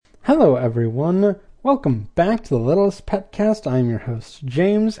Hello, everyone. Welcome back to the Littlest Petcast. I'm your host,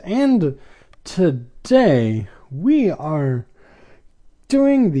 James, and today we are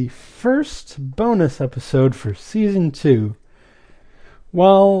doing the first bonus episode for Season 2.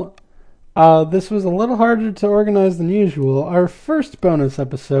 Well, this was a little harder to organize than usual. Our first bonus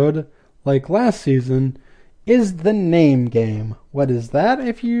episode, like last season, is the name game. What is that,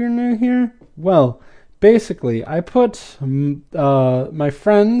 if you're new here? Well, basically, I put my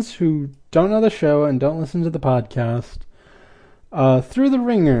friends who don't know the show and don't listen to the podcast through the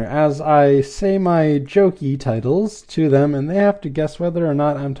ringer as I say my jokey titles to them, and they have to guess whether or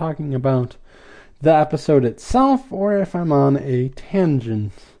not I'm talking about the episode itself or if I'm on a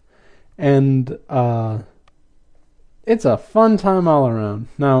tangent. And it's a fun time all around.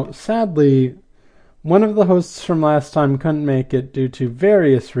 Now, sadly, one of the hosts from last time couldn't make it due to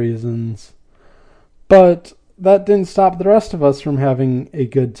various reasons. But that didn't stop the rest of us from having a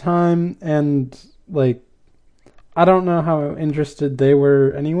good time, and, I don't know how interested they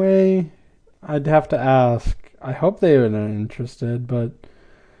were anyway. I'd have to ask. I hope they were interested, but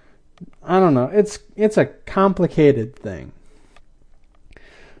I don't know. It's a complicated thing.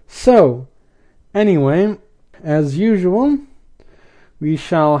 So, anyway, as usual, we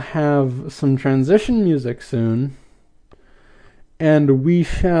shall have some transition music soon. And we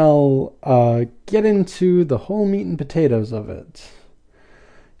shall get into the whole meat and potatoes of it.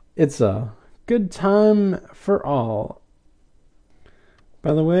 It's a good time for all.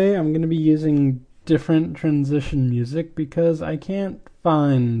 By the way, I'm going to be using different transition music because I can't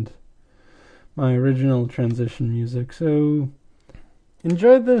find my original transition music. So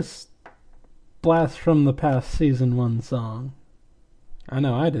enjoy this Blast from the Past Season 1 song. I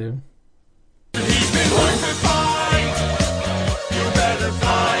know I do. He's been born to fight. Better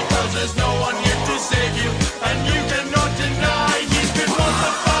fly, 'cause there's no one here to save you, and you cannot deny he's been born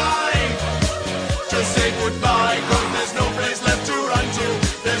to fight. Just say goodbye, 'cause there's no place left to run to,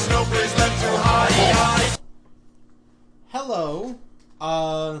 there's no place left to hide. Hello.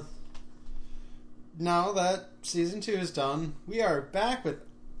 Now that Season 2 is done, we are back with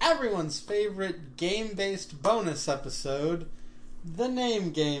everyone's favorite game-based bonus episode, the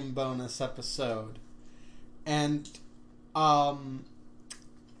Name Game bonus episode. And,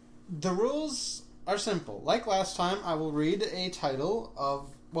 the rules are simple. Like last time, I will read a title of,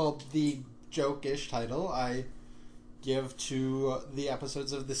 the joke-ish title I give to the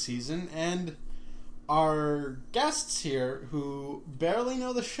episodes of the season, and our guests here, who barely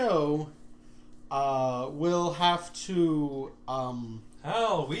know the show, will have to,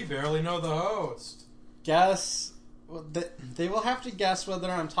 Hell, we barely know the host. guess... They will have to guess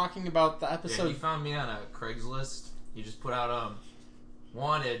whether I'm talking about the episode... Yeah, you found me on a Craigslist. You just put out,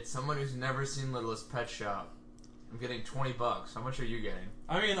 wanted someone who's never seen Littlest Pet Shop. I'm getting $20. How much are you getting?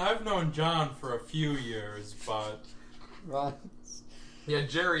 I mean, I've known John for a few years, but... Right. Yeah,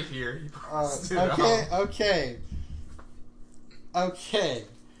 Jerry here. He posted Okay.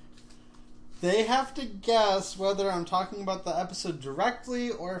 They have to guess whether I'm talking about the episode directly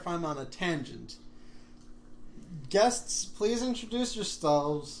or if I'm on a tangent. Guests, please introduce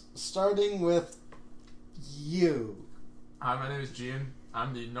yourselves, starting with you. Hi, my name is Gene.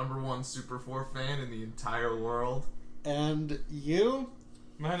 I'm the #1 Super 4 fan in the entire world. And you?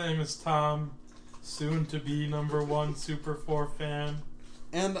 My name is Tom, soon to be #1 Super 4 fan.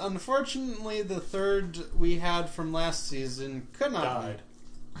 And unfortunately, the third we had from last season could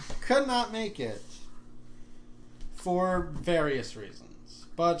not make it for various reasons.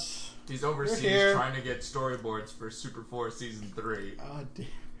 But he's overseas trying to get storyboards for Super 4 Season 3. Oh, dear.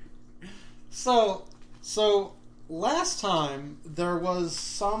 So last time there was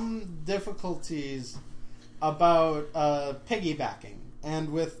some difficulties about piggybacking, and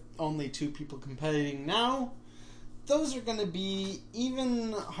with only 2 people competing now, those are going to be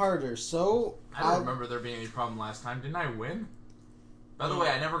even harder. So I don't remember there being any problem last time. Didn't I win? By the way,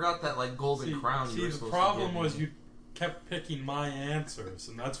 I never got that golden crown. See, the problem was you kept picking my answers,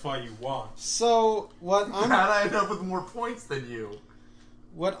 and that's why you won. So what I'm... How'd I end up with more points than you?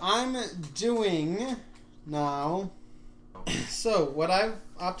 What I'm doing now... So, what I've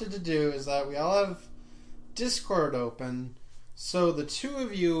opted to do is that we all have Discord open, so the 2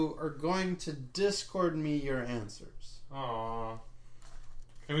 of you are going to Discord me your answers. Aww.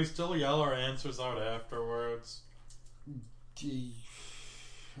 Can we still yell our answers out afterwards?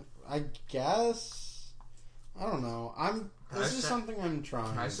 I guess? I don't know. This is something I'm trying.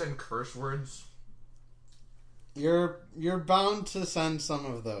 Can I send curse words? You're bound to send some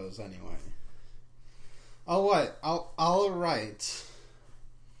of those anyway. Oh, what? I'll write.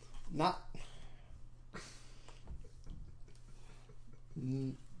 Not...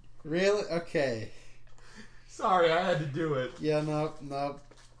 Really? Okay. Sorry, I had to do it. Yeah, no.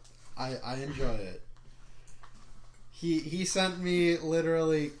 I enjoy it. He sent me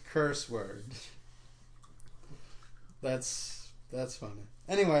literally curse word. That's funny.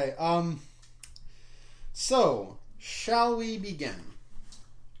 Anyway, so shall we begin?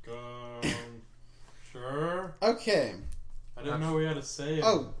 Sure. Okay. I didn't know we had to say it.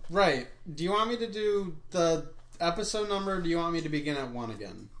 Oh, right. Do you want me to do the episode number, or do you want me to begin at 1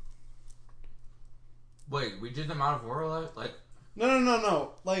 again? Wait, we did them out of order? Like,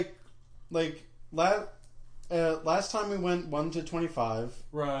 No. Like last time we went 1 to 25.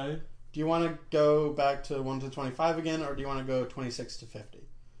 Right. Do you want to go back to 1 to 25 again, or do you want to go 26 to 50?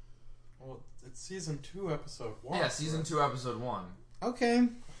 Well, it's season 2, episode 1. yeah, season 2, episode 1. Okay.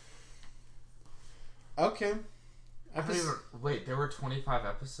 I don't even, wait, there were 25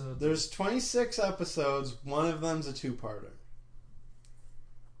 episodes? There's 26 episodes. One of them's a two-parter.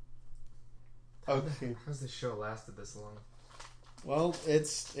 Okay. How's this show lasted this long? Well,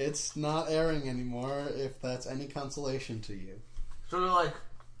 it's not airing anymore, if that's any consolation to you. So they're like,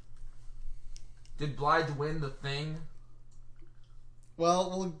 did Blythe win the thing?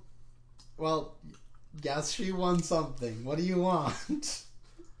 Well, yes, she won something. What do you want?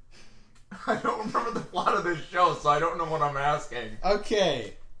 I don't remember the plot of this show, so I don't know what I'm asking.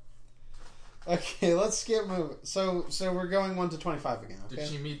 Okay, let's get moving. So we're going 1 to 25 again, okay? Did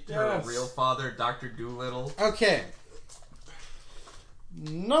she meet her Yes. real father, Dr. Doolittle? Okay.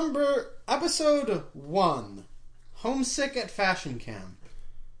 Episode 1. Homesick at Fashion Camp.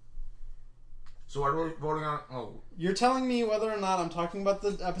 So what are we voting on? Oh, You're telling me whether or not I'm talking about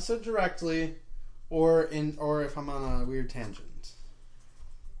the episode directly, or if I'm on a weird tangent.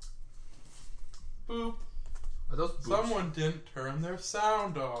 Boop. are those boobs? Someone didn't turn their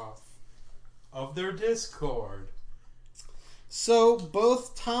sound off of their Discord. So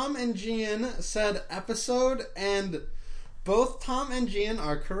both Tom and Gian said episode, and both Tom and Gian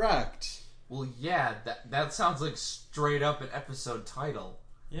are correct. Well, yeah, that sounds like straight up an episode title.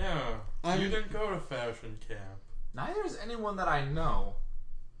 Yeah. I'm- You didn't go to fashion camp. Neither is anyone that I know.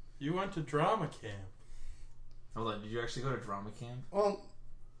 You went to drama camp. Hold on, did you actually go to drama camp? Well,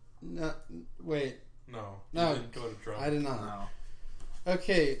 no, wait, No. No, You didn't go to drama I did not. No.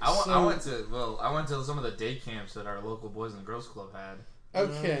 Okay, I went to some of the day camps that our local Boys and Girls Club had.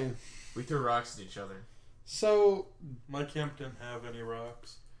 Okay, We threw rocks at each other. so My camp didn't have any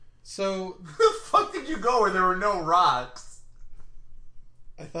rocks. so the fuck did you go where there were no rocks?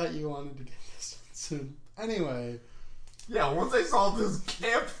 I thought you wanted to get this one soon. Anyway, Yeah, once I solved this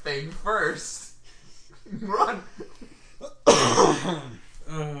camp thing first. Run.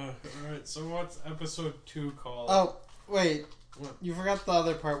 Alright, so what's episode 2 called? oh wait, What? you forgot the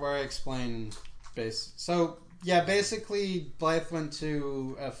other part where I explained So yeah, basically Blythe went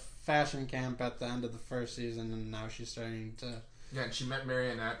to a fashion camp at the end of the first season, and now she's starting to. Yeah, and she met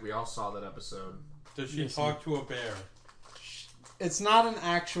Marionette. We all saw that episode. Did she Yes, talk to a bear? It's not an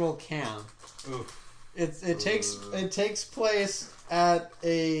actual camp. Oof. It takes place at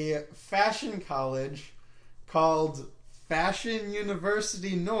a fashion college called Fashion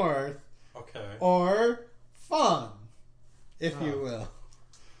University North, Okay. or FUN, if you Oh. will.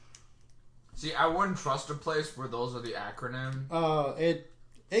 See, I wouldn't trust a place where those are the acronym. Oh, it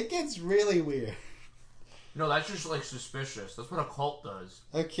gets really weird. No, that's just like suspicious. That's what a cult does.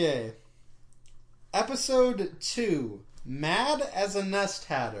 Okay. Episode 2. Mad as a Nest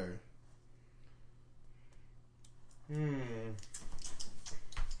Hatter.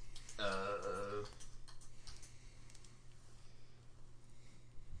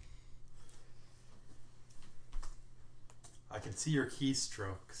 I can see your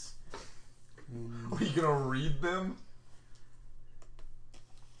keystrokes. Are you gonna read them?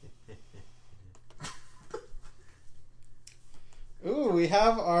 Ooh, we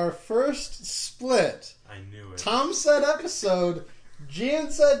have our first split. I knew it. Tom said episode,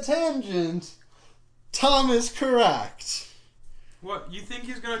 Gian said tangent. Tom is correct. What, you think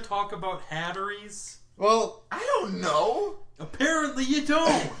he's gonna talk about hatteries? Well, I don't know. Apparently you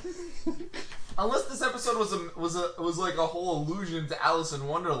don't! Unless this episode was like a whole allusion to Alice in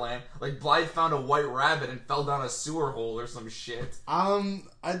Wonderland, like Blythe found a white rabbit and fell down a sewer hole or some shit.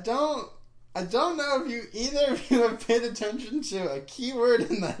 I don't know if either of you have paid attention to a keyword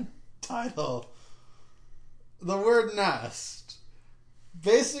in that title. The word nest.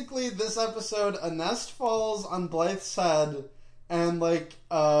 Basically, this episode, a nest falls on Blythe's head, and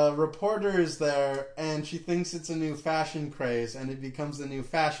a reporter is there, and she thinks it's a new fashion craze, and it becomes the new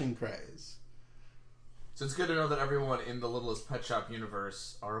fashion craze. So it's good to know that everyone in the Littlest Pet Shop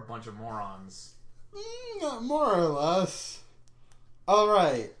universe are a bunch of morons. More or less.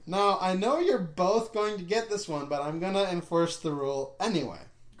 Alright, now I know you're both going to get this one, but I'm gonna enforce the rule anyway.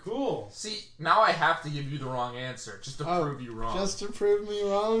 Cool. See, now I have to give you the wrong answer just to prove you wrong. Just to prove me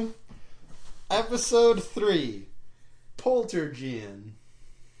wrong? Episode 3, Poltergeon.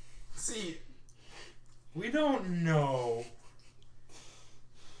 See, We don't know.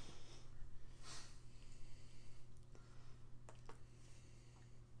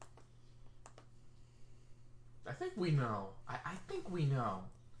 I think we know. I think we know.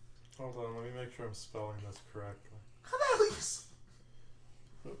 Hold on, let me make sure I'm spelling this correctly. How the hell is...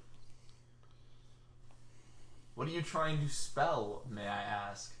 What are you trying to spell, may I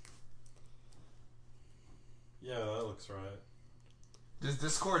ask? Yeah, that looks right. Does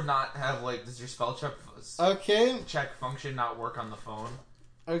Discord not have, like, does your spell Okay, check function not work on the phone?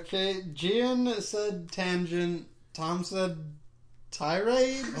 okay. Gian said tangent. Tom said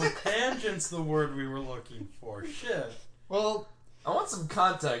tirade. Oh, tangent's the word we were looking for. Shit. Well, I want some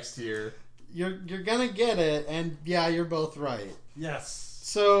context here. you're gonna get it, and yeah, you're both right. Yes.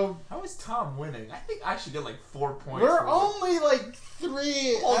 So How is Tom winning? I think I should get, like, 4 points. we're for only like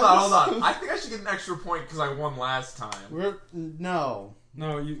 3. Hold on. I think I should get an extra point because I won last time. No.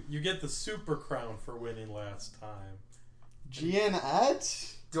 No, you get the super crown for winning last time.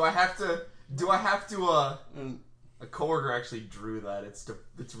 Jeanette? Do I have to, Mm, a coworker actually drew that.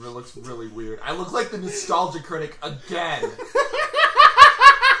 It looks really weird. I look like the nostalgia critic again.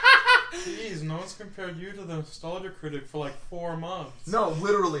 Jeez, no one's compared you to the nostalgia critic for like 4 months. No,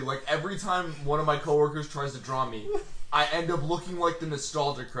 literally, like every time one of my coworkers tries to draw me, I end up looking like the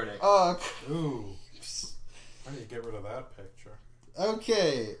nostalgia critic. Ooh. I need to get rid of that picture.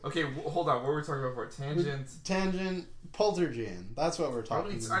 okay. Okay, hold on. What were we talking about for tangent? Tangent Poltergeon. That's what we're I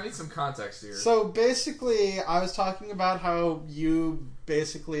talking need, about. I need some context here. So basically, I was talking about how you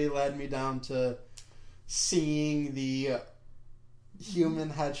basically led me down to seeing the human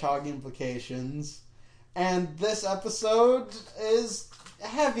hedgehog implications, and this episode is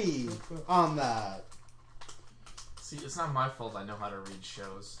heavy on that. See, it's not my fault I know how to read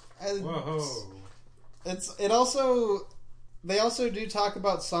shows. And Whoa. they also do talk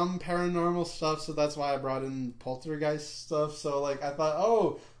about some paranormal stuff, so that's why I brought in poltergeist stuff. So like I thought,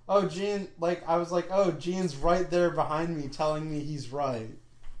 oh Gene, like I was like, oh, Gene's right there behind me telling me he's right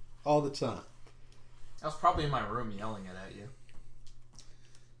all the time. I was probably in my room yelling it at you.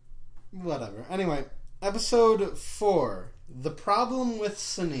 Whatever. Anyway, episode 4, The Problem with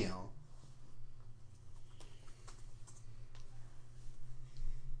Sunil.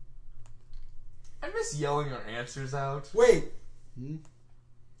 I miss yelling our answers out. Wait. 1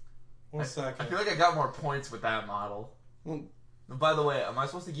 I second. feel like I got more points with that model. Well, And by the way, am I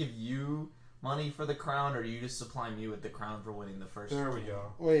supposed to give you money for the crown, or do you just supply me with the crown for winning the first There we game?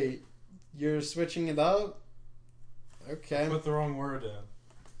 go. wait. You're switching it up? Okay. Put the wrong word in.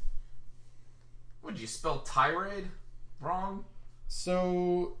 Would you spell tirade wrong?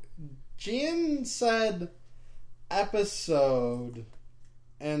 So, Gian said episode,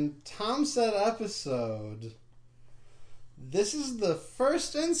 and Tom said episode. This is the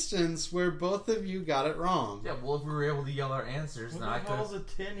first instance where both of you got it wrong. Yeah, well, if we were able to yell our answers, What then I the hell's could. a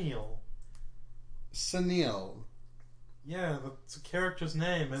Tinial? Sunil. Yeah, that's a character's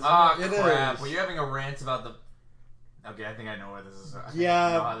name, isn't Ah, It crap. is. Were you having a rant about the. Okay, I think I know where this is. I think Yeah.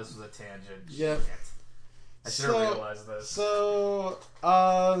 I know how this was a tangent. Yeah. Shit. I should have realized this. So,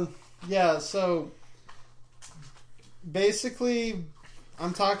 yeah, so basically,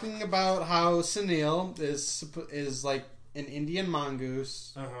 I'm talking about how Sunil is like an Indian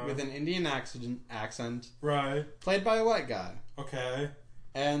mongoose Uh-huh. with an Indian accent, it? Right. played by a white guy. Okay.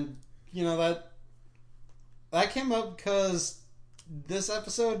 And, you know, that came up because this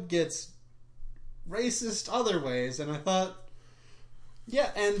episode gets racist other ways, and I thought,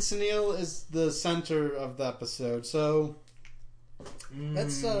 yeah, and Sunil is the center of the episode, so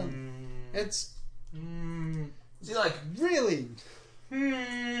That's, it's See, like, really...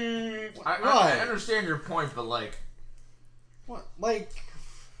 I Why? understand your point, but, like, What, like...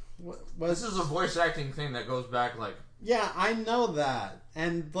 What, this is a voice acting thing that goes back, like, Yeah, I know that.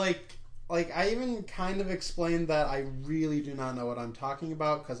 And, like, I even kind of explained that I really do not know what I'm talking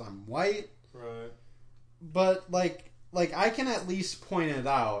about because I'm white. Right. But, like, I can at least point it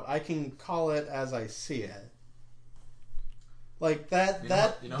out. I can call it as I see it. Like, you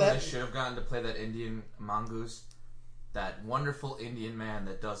know who they should have gotten to play that Indian mongoose? That wonderful Indian man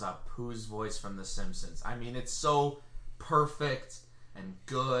that does Apu's voice from The Simpsons. I mean, it's so perfect and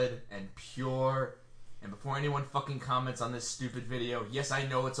good and pure. And before anyone fucking comments on this stupid video, yes, I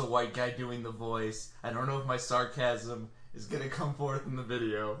know it's a white guy doing the voice. I don't know if my sarcasm is gonna come forth in the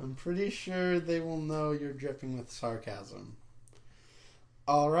video. I'm pretty sure they will know you're dripping with sarcasm.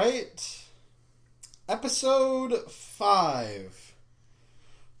 Alright. Episode 5.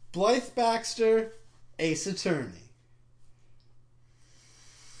 Blythe Baxter, Ace Attorney.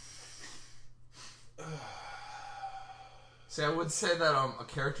 See, I would say that a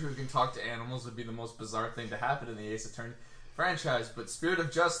character who can talk to animals would be the most bizarre thing to happen in the Ace Attorney franchise, but Spirit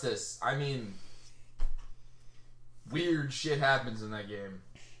of Justice, I mean, weird shit happens in that game.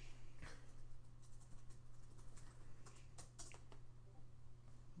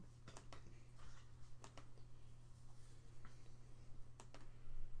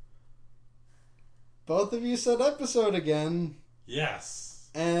 Both of you said episode again, Yes.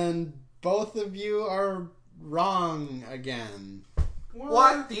 and both of you are wrong again.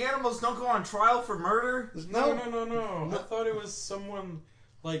 What? The animals don't go on trial for murder? No. I thought it was someone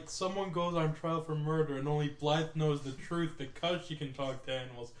goes on trial for murder and only Blythe knows the truth because she can talk to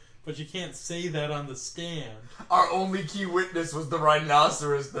animals, but she can't say that on the stand. Our only key witness was the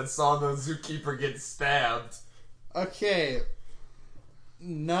rhinoceros that saw the zookeeper get stabbed. Okay.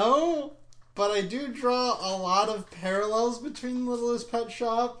 No, but I do draw a lot of parallels between Littlest Pet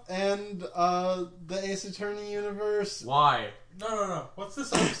Shop and the Ace Attorney universe. Why? No. What's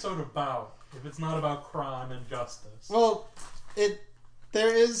this episode about? If it's not about crime and justice. Well,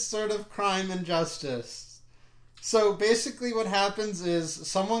 there is sort of crime and justice. So basically what happens is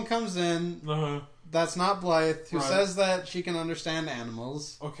someone comes in that's not Blythe, who Right. says that she can understand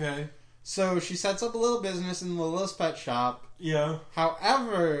animals. Okay. So she sets up a little business in the Littlest Pet Shop. Yeah.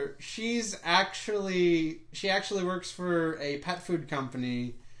 However, she actually works for a pet food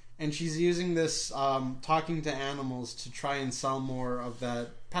company, and she's using this talking to animals to try and sell more of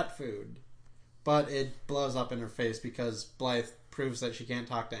that pet food. But it blows up in her face because Blythe proves that she can't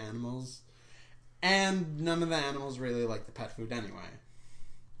talk to animals, and none of the animals really like the pet food anyway.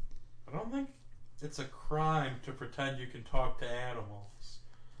 I don't think it's a crime to pretend you can talk to animals.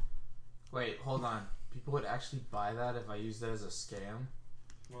 Wait, hold on. People would actually buy that if I used that as a scam?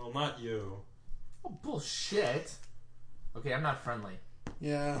 Well, not you. Oh, bullshit. Okay, I'm not friendly.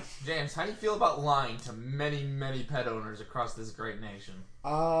 Yeah. James, how do you feel about lying to many, many pet owners across this great nation?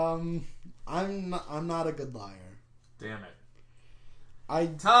 I'm not a good liar. Damn it. I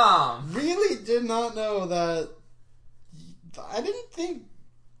Tom! really did not know that. I didn't think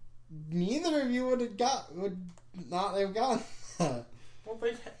neither of you would not have gotten that. Well,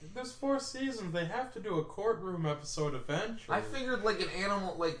 there's 4 seasons. They have to do a courtroom episode eventually. I figured like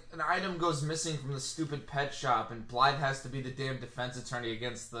an item goes missing from the stupid pet shop and Blythe has to be the damn defense attorney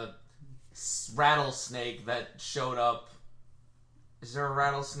against the rattlesnake that showed up. Is there a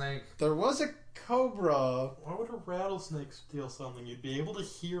rattlesnake? There was a cobra. Why would a rattlesnake steal something? You'd be able to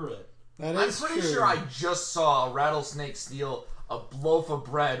hear it. That I'm is pretty true. sure I just saw a rattlesnake steal a loaf of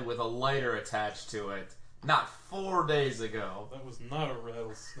bread with a lighter attached to it. Not 4 days ago. That was not a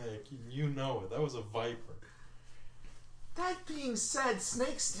rattlesnake. You know it. That was a viper. That being said,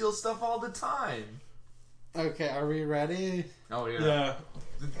 snakes steal stuff all the time. Okay, are we ready? Oh, yeah. Yeah.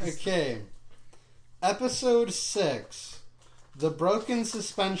 Okay. Episode 6. The Broken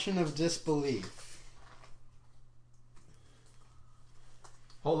Suspension of Disbelief.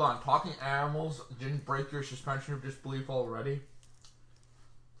 Hold on. Talking animals didn't break your suspension of disbelief already?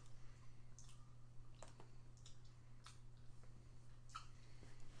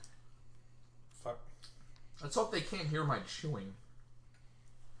 Fuck. Let's hope they can't hear my chewing.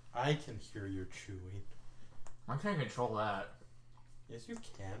 I can hear your chewing. I can't control that. Yes, you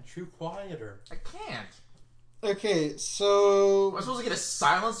can. Chew quieter. I can't. Okay, so Am I supposed to get a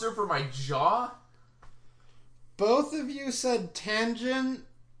silencer for my jaw? both of you said tangent.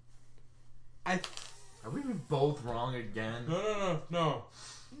 Are we both wrong again? No.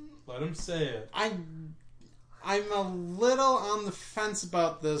 Let him say it. I'm a little on the fence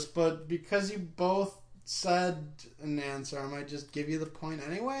about this, but because you both said an answer, I might just give you the point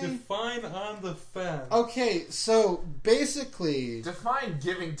anyway. Define on the fence. Okay, so basically, Define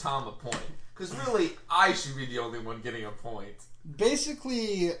giving Tom a point. Because really, I should be the only one getting a point.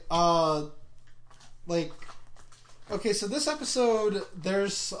 Okay, so this episode,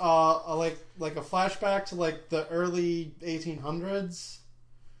 there's like a flashback to like the early 1800s.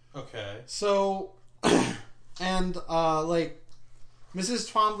 Okay. So, and like Mrs.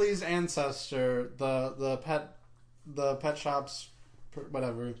 Twombly's ancestor, the pet shop's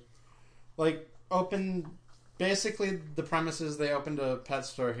whatever, like opened. Basically, the premise is they opened a pet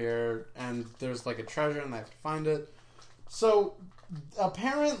store here, and there's like a treasure, and they have to find it. So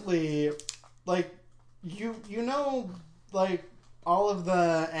apparently, like you know, like all of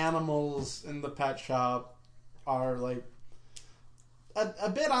the animals in the pet shop are like a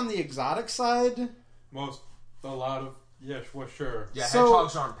bit on the exotic side. A lot of Yeah, well, sure. Yeah, So-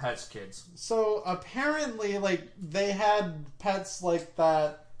 hedgehogs aren't pets, kids. So apparently, like, they had pets like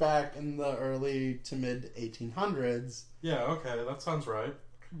that back in the early to mid 1800s, Yeah, okay, that sounds right.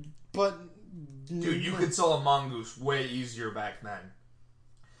 but Dude, you could sell a mongoose way easier back then.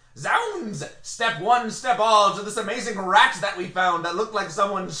 Zounds! Step one, step all to this amazing rat that we found that looked like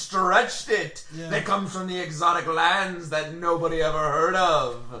someone stretched it. Yeah. That comes from the exotic lands that nobody ever heard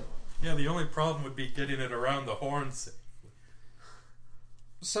of. Yeah, the only problem would be getting it around the horns.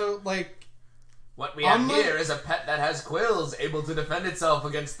 So, like, What we have Unlike- here is a pet that has quills, able to defend itself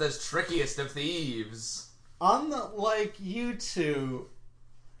against the trickiest of thieves. unlike you two,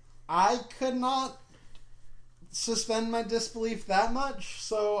 I could not suspend my disbelief that much,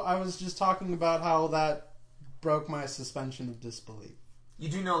 so I was just talking about how that broke my suspension of disbelief. You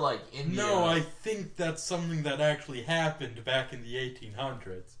do know, like, India... No, I think that's something that actually happened back in the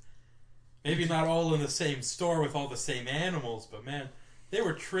 1800s. Maybe not all in the same store with all the same animals, but man, they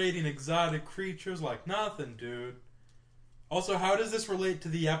were trading exotic creatures like nothing, dude. Also, how does this relate to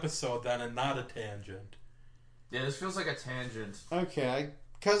the episode then and not a tangent? Yeah, this feels like a tangent. Okay,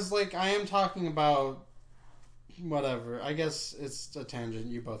 because, like, I am talking about whatever. I guess it's a tangent.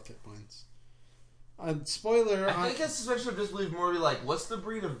 You both get points. Spoiler. I think a suspension of disbelief more be like, what's the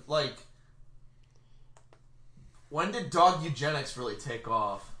breed of, like... When did dog eugenics really take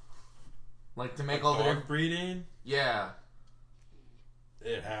off? Like, to make all the... Dog breeding? Yeah.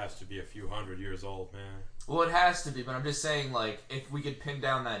 It has to be a few hundred years old, man. Well, it has to be, but I'm just saying, like, if we could pin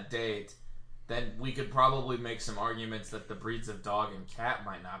down that date, then we could probably make some arguments that the breeds of dog and cat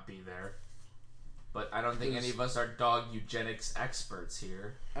might not be there. But I don't think any of us are dog eugenics experts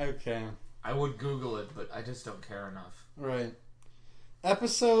here. Okay, I would Google it, but I just don't care enough. right.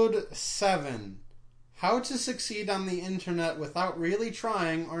 Episode 7. How to succeed on the internet without really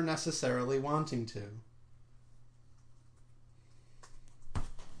trying or necessarily wanting to.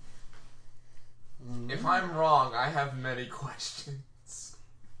 If I'm wrong, I have many questions.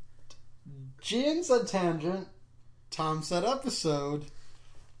 Gian said tangent. Tom said episode.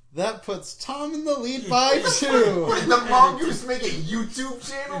 That puts Tom in the lead by 2. Did the mongoose make a YouTube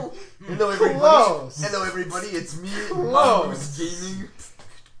channel? Hello, everybody. Close. Hello, everybody. It's me, Close. Mongoose Gaming.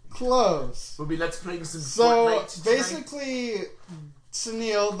 Close. We'll be let's playing some So Fortnite tonight. basically,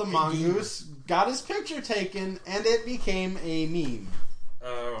 Sunil the mongoose got his picture taken, and it became a meme.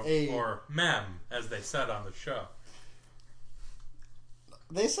 Or mem, as they said on the show.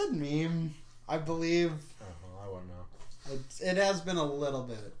 They said meme, I believe. Oh, well, I wouldn't know. It has been a little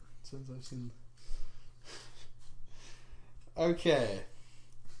bit since I've seen. Okay.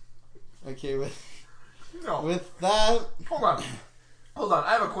 No. With that, Hold on.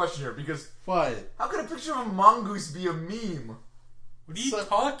 I have a question here because what? how could a picture of a mongoose be a meme? What are you So-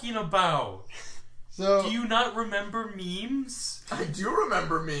 talking about? So Do you not remember memes? I do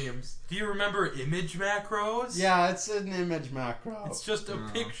remember memes. Do you remember image macros? yeah, it's an image macro. It's just a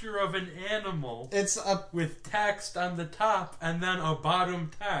picture of an animal It's a with text on the top and then a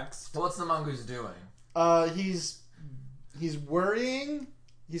bottom text. So what's the mongoose doing? he's worrying.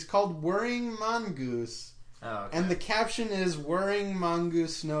 He's called Worrying Mongoose, Oh, okay. and the caption is "Worrying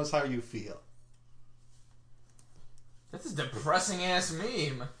Mongoose knows how you feel." That's a depressing ass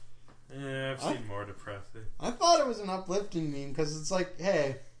meme. Yeah, I've seen more depressing. I thought it was an uplifting meme because it's like,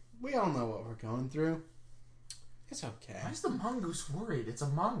 hey, we all know what we're going through. It's okay. Why is the mongoose worried? It's a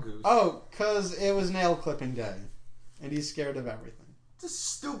mongoose. Oh, because it was nail clipping day, and he's scared of everything. It's a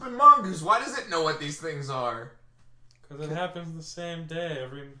stupid mongoose. Why does it know what these things are? Because it happens the same day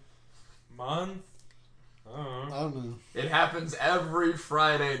every month. I don't know. I don't know. It happens every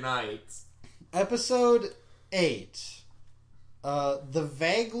Friday night. Episode 8. The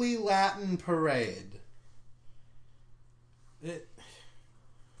Vaguely Latin Parade. It,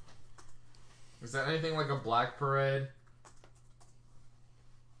 Is that anything like a black parade?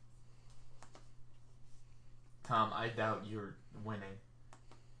 Tom, I doubt you're winning.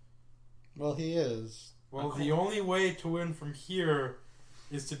 Well, he is. well, the only way to win from here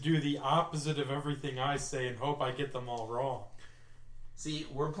is to do the opposite of everything I say and hope I get them all wrong. See,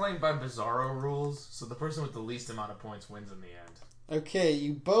 we're playing by Bizarro rules, so the person with the least amount of points wins in the end. Okay,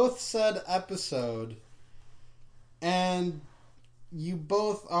 you both said episode, and you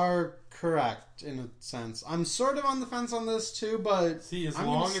both are correct in a sense. I'm sort of on the fence on this too, but See, as I'm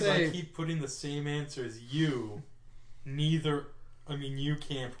long gonna as say- I keep putting the same answer as you, you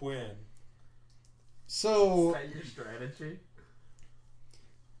can't win. so Is that your strategy?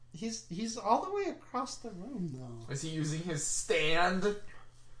 he's all the way across the room though. Is he using his stand?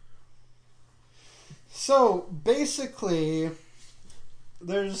 So basically,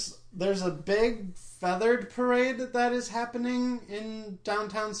 there's a big feathered parade that is happening in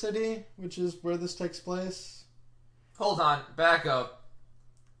downtown city, which is where this takes place. Hold on, back up.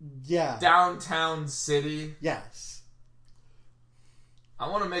 Yeah. Downtown city. Yes. I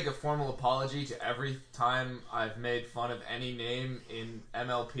want to make a formal apology to every time I've made fun of any name in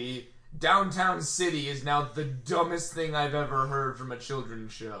MLP. Downtown City is now the dumbest thing I've ever heard from a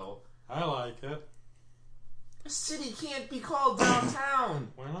children's show. I like it. A city can't be called downtown.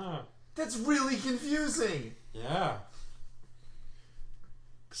 Why not? That's really confusing. Yeah.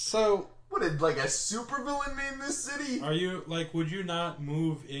 So, What did, like, a supervillain name this city? Are you, like, would you not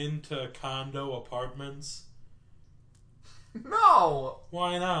move into condo apartments? No!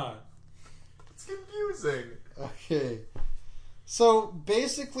 Why not? It's confusing. okay. So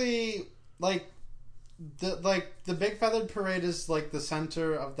basically, the big feathered parade is like the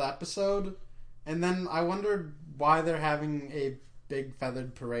center of the episode, and then I wondered why they're having a big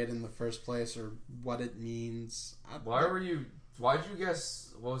feathered parade in the first place, or what it means. Why'd you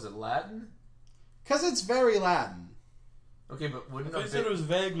guess, what was it, Latin? Because it's very Latin. Okay, but wouldn't I said it was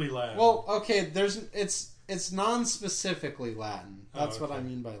vaguely Latin. Well, okay, it's non-specifically Latin. That's what I okay.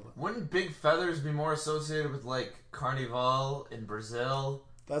 mean by Latin. Wouldn't big feathers be more associated with, like, Carnival in Brazil?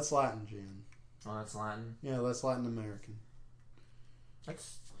 That's Latin, Gian. Oh, that's Latin? Yeah, that's Latin American.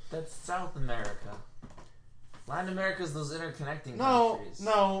 That's South America. Latin America's those interconnecting No, countries.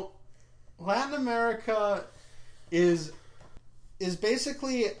 no. Latin America is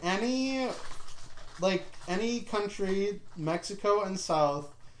basically any country, Mexico and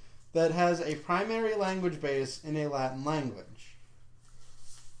South, that has a primary language base in a Latin language.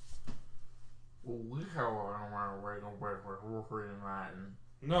 We have Latin.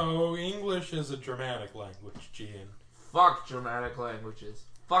 no, English is a dramatic language, Gian. Fuck dramatic languages.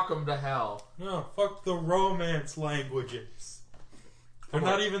 Fuck them to hell. No, fuck the romance languages. They're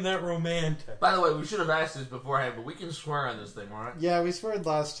not even that romantic. By the way, we should have asked this beforehand, but we can swear on this thing, alright? Yeah, we sweared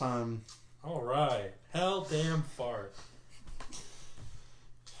last time. Alright. Hell damn fart.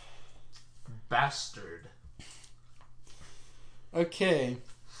 Bastard. Okay.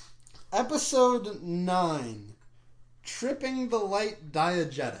 Episode 9. Tripping the Light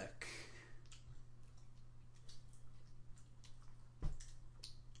Diegetic.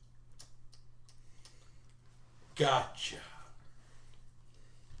 Gotcha.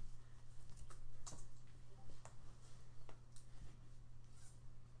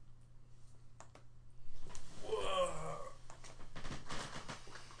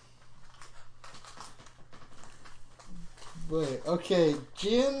 Wait, okay.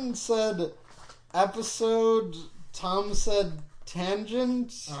 Gian said episode, Tom said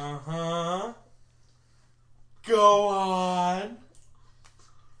tangent. Uh-huh. Go on.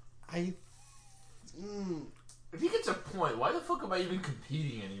 If he gets a point, why the fuck am I even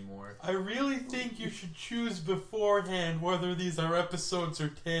competing anymore? I really think you should choose beforehand whether these are episodes or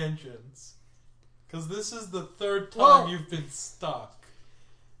tangents. Because this is the third time Well- you've been stuck.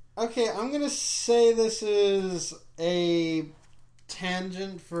 Okay, I'm gonna say this is a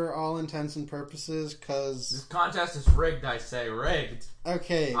tangent for all intents and purposes, This because... contest is rigged, I say. Rigged.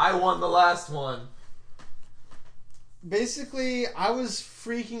 Okay, I won the last one. basically, I was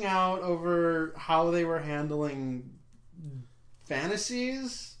freaking out over how they were handling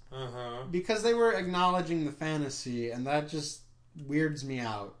fantasies, Uh-huh. because they were acknowledging the fantasy, and that just weirds me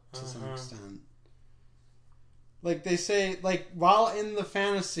out to some Uh-huh. extent. Like, they say, like, while in the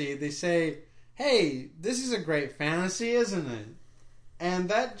fantasy, they say, hey, this is a great fantasy, isn't it? And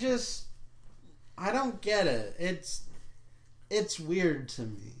that just, I don't get it. It's weird to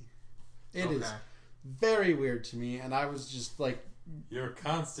me. It is Okay. very weird to me, and I was just like, Your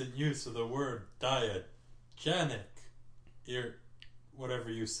constant use of the word diegetic. Whatever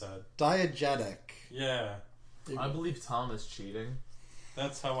you said. diegetic. Yeah. I believe Tom is cheating.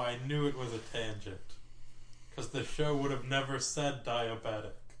 That's how I knew it was a tangent. Because the show would have never said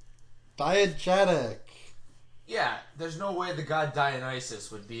diabetic. Diegetic. Yeah, there's no way the god Dionysus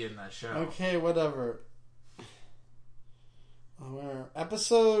would be in that show. Okay, whatever. We're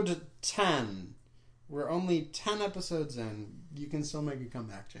episode 10. We're only 10 episodes in. You can still make a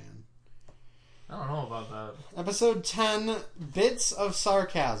comeback, Jan. I don't know about that. Episode 10, Bits of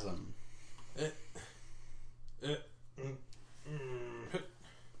Sarcasm.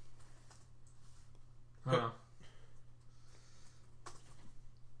 Huh.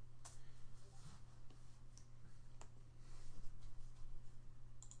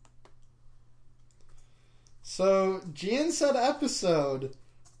 So, Gian said episode,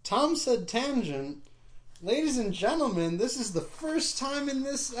 Tom said tangent. Ladies and gentlemen, this is the first time in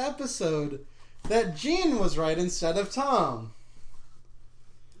this episode that Gian was right instead of Tom.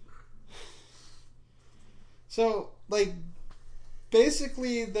 So, like,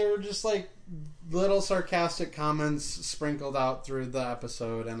 basically, there were just, like, little sarcastic comments sprinkled out through the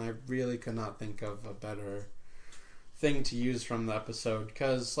episode, and I really could not think of a better thing to use from the episode,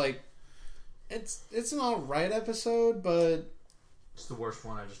 because, like, it's an alright episode, but It's the worst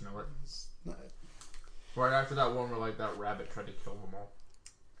one, I just know it. it's not. Right after that one where, like, that rabbit tried to kill them all.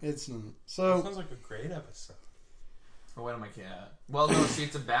 It's not. That So, sounds like a great episode. Oh, wait, am I kidding? Well, no, see,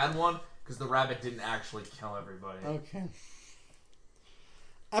 it's a bad one, because the rabbit didn't actually kill everybody. okay.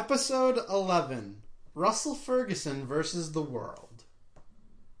 Episode 11. Russell Ferguson versus the world.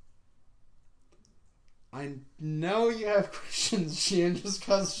 I know you have questions, Sheehan, just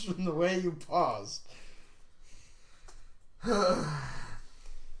because from the way you paused.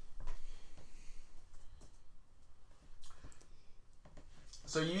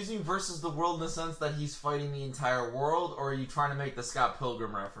 So using versus the world in the sense that he's fighting the entire world, or are you trying to make the Scott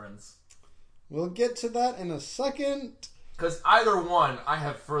Pilgrim reference? We'll get to that in a second. Because either one, I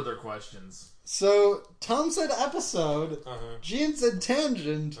have further questions. So, Tom said episode, Uh-huh. Gian said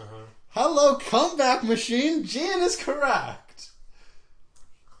tangent. Uh-huh. Hello, comeback machine. Gian is correct.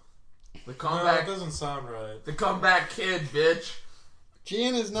 The No, comeback, that doesn't sound right. the comeback kid, bitch.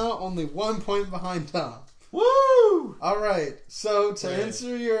 Gian is now only 1 point behind Tom. Woo! Alright, so to Wait.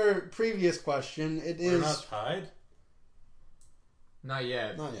 answer your previous question, it We're is... not tied? Not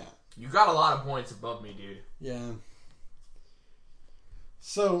yet. Not yet. You got a lot of points above me, dude. Yeah.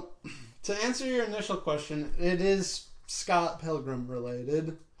 So, to answer your initial question, it is Scott Pilgrim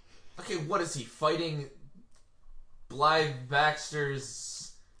related. Okay, what is he fighting? Blythe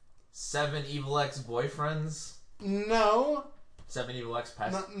Baxter's 7 evil ex-boyfriends? No. 7 evil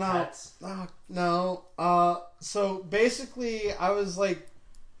ex-pets? No. Pets? No. So basically, I was like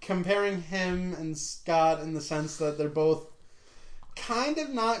comparing him and Scott in the sense that they're both kind of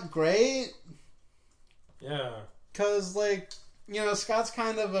not great. Yeah. Because, like, you know, Scott's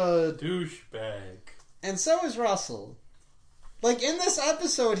kind of a... Douchebag. And so is Russell. Like, in this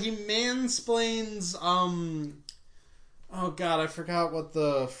episode, he mansplains, oh god, I forgot what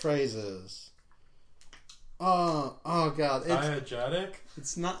the phrase is. Oh god. Diegetic?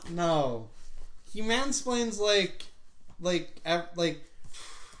 It's not, no. He mansplains, like a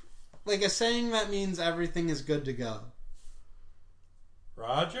saying that means everything is good to go.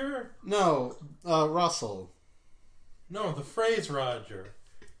 Roger? No, Russell. No, the phrase Roger.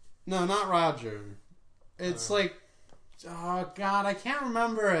 No, not Roger. It's like, oh god, I can't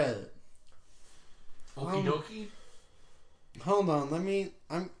remember it. Okie dokie? Hold on,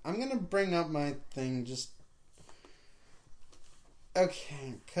 I'm gonna bring up my thing, just...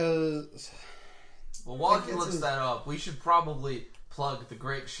 Okay, cause... Well, while Like, he it's looks a- that up, we should probably plug the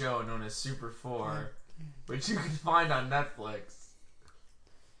great show known as Super 4, which you can find on Netflix.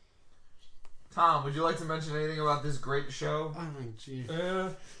 Tom, would you like to mention anything about this great show? Oh, gee.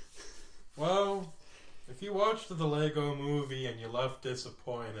 Well, if you watched the Lego movie and you left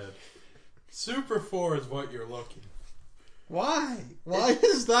disappointed, Super 4 is what you're looking for. Why? Why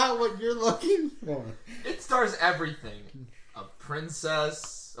is that what you're looking for? It stars everything. A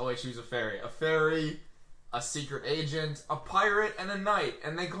princess. Oh wait, she was a fairy, a secret agent, a pirate, and a knight.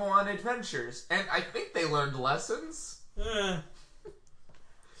 And they go on adventures. And I think they learned lessons. I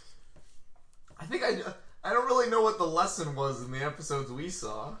think I don't really know what the lesson was in the episodes we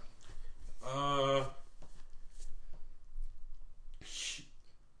saw.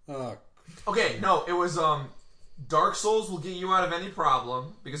 Okay, no, it was Dark Souls will get you out of any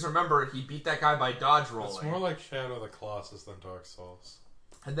problem, because remember, he beat that guy by dodge It's rolling. more like Shadow of the Colossus than Dark Souls.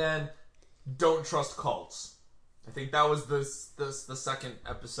 And then, don't trust cults. I think that was the second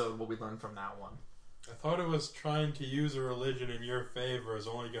episode, what we learned from that one. I thought it was trying to use a religion in your favor is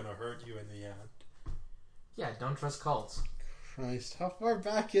only going to hurt you in the end. Yeah, don't trust cults. Christ, how far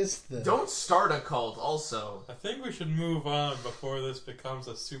back is this? Don't start a cult, also. I think we should move on before this becomes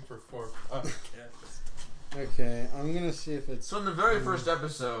a Super 4 podcast. Okay, I'm gonna see if it's... So in the very first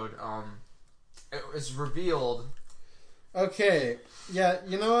episode, it was revealed... Okay, yeah,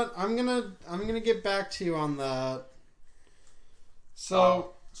 you know what? I'm gonna get back to you on that.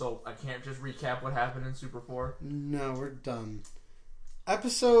 So... So I can't just recap what happened in Super 4? No, we're done.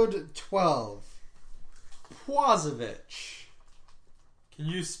 Episode 12. Pwazovich. Can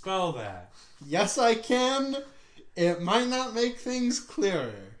you spell that? Yes, I can. It might not make things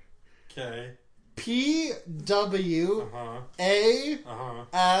clearer. Okay. Pwazovich.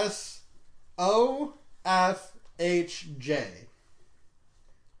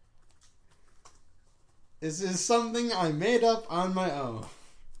 This is something I made up on my own.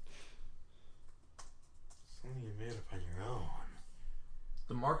 Something you made up on your own.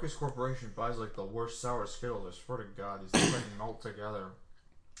 The Marcus Corporation buys like the worst sour Skittles. I swear to God, these things like melt together.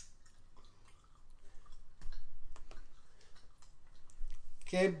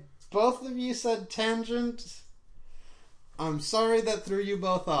 Okay, both of you said tangent. I'm sorry that threw you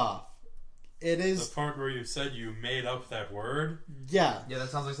both off. It The is, part where you said you made up that word. yeah. Yeah, that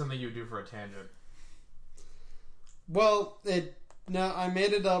sounds like something you would do for a tangent. Well, no, I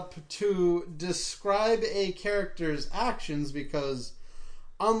made it up to describe a character's actions because,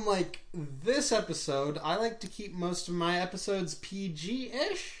 unlike this episode, I like to keep most of my episodes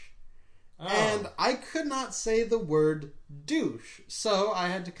PG-ish. Oh. And I could not say the word douche, so I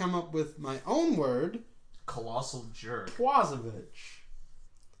had to come up with my own word, Colossal jerk. Pwazovich,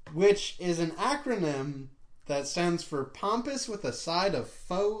 which is an acronym that stands for pompous with a side of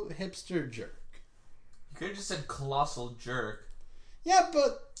faux hipster jerk. You could have just said colossal jerk. Yeah,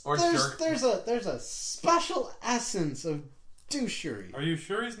 but Or there's jerk. there's a special essence of douchery. Are you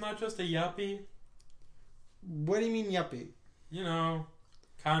sure he's not just a yuppie? What do you mean, yuppie? You know,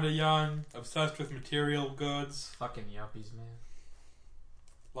 kind of young, obsessed with material goods. Fucking yuppies, man.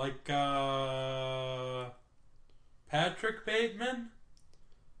 Like, Patrick Bateman?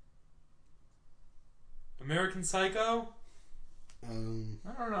 American Psycho? I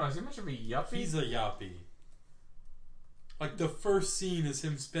don't know. Is he much of a yuppie? He's a yuppie. Like, the first scene is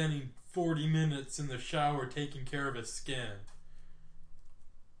him spending 40 minutes in the shower taking care of his skin.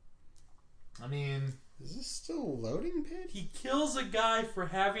 I mean, Is this still a loading page? He kills a guy for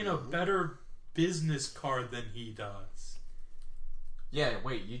having a better business card than he does. yeah,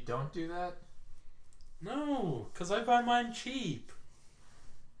 wait, you don't do that? No, because I buy mine cheap.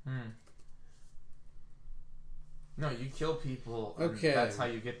 No, you kill people, and Okay. that's how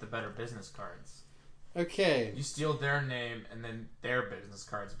you get the better business cards. Okay. You steal their name, and then their business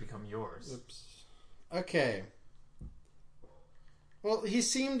cards become yours. Oops. Okay. Well, he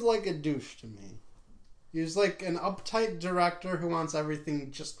seemed like a douche to me. He was like an uptight director who wants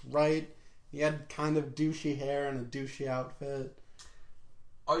everything just right. He had kind of douchey hair and a douchey outfit.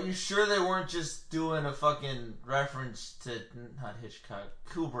 Are you sure they weren't just doing a fucking reference to, not Hitchcock,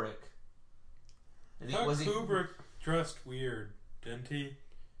 Kubrick? I think- Kubrick dressed weird, didn't he?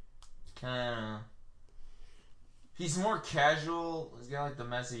 Kinda. He's more casual. He's got like the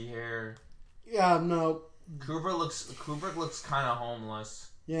messy hair. Yeah, no. Kubrick looks kind of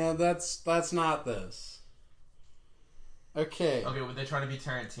homeless. Yeah, that's not this. Okay. Okay, would they try to be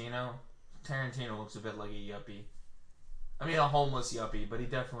Tarantino? Tarantino looks a bit like a yuppie. I mean, a homeless yuppie, but he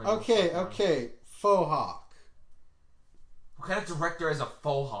definitely. looks Okay, like one. okay. Faux hawk. What kind of director is a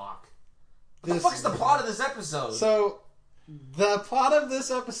faux hawk? What the This- fuck's the plot of this episode? So, the plot of this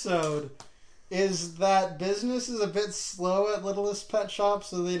episode is that business is a bit slow at Littlest Pet Shop,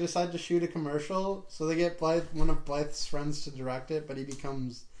 so they decide to shoot a commercial. So they get one of Blythe's friends to direct it, but he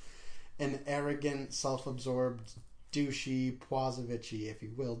becomes an arrogant, self-absorbed, douchey, Pwazovich-y, if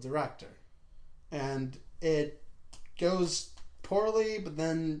you will, director. And it goes poorly, but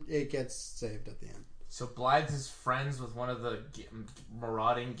then it gets saved at the end. So Blythe is friends with one of the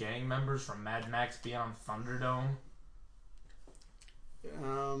marauding gang members from Mad Max Beyond Thunderdome.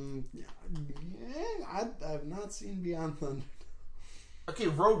 I've not seen Beyond Thunder. Okay,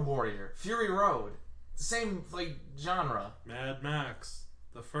 Road Warrior, Fury Road, same like genre. Mad Max,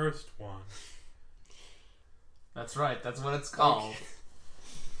 the first one. That's right. That's what it's called.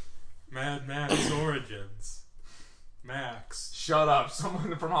 Mad Max Origins. Max. Shut up.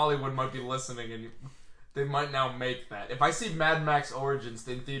 Someone from Hollywood might be listening, and they might now make that. If I see Mad Max Origins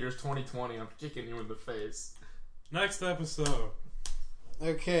in theaters 2020, I'm kicking you in the face. Next episode.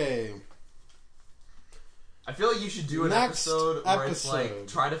 Okay. I feel like you should do an Next episode where it's like episode.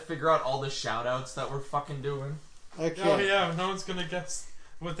 try to figure out all the shout outs that we're fucking doing. Okay. Oh yeah, no one's gonna guess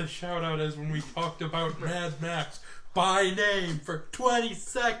what the shout out is when we talked about Mad Max by name for 20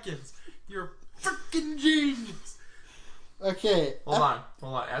 seconds. You're a freaking genius. Okay. Hold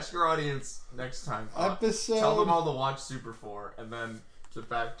on. Ask your audience next time. Episode. Tell them all to watch Super 4 and then get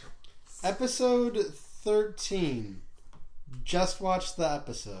back to Episode 13. Just watch the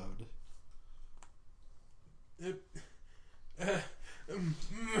episode.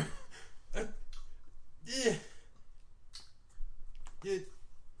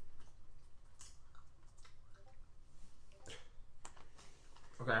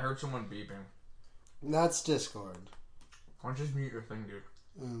 Okay, I heard someone beeping. That's Discord. Why don't you just mute your thing, dude?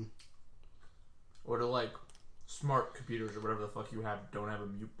 Um, Or to like smart computers or whatever the fuck you have don't have a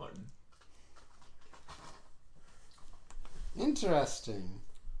mute button. interesting.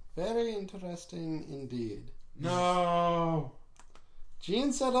 Very interesting indeed. No.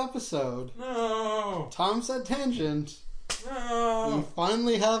 Gene said episode. No. Tom said tangent. We No.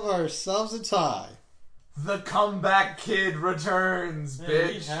 finally have ourselves a tie. The comeback kid returns, Man, we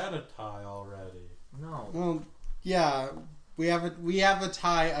bitch. had a tie already. No. Well, yeah, we have a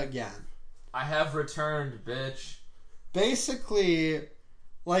tie again. I have returned, bitch. Basically,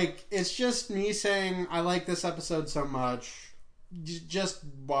 like, it's just me saying I like this episode so much. Just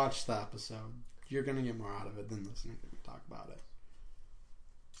watch the episode. You're gonna get more out of it than listening to me talk about it.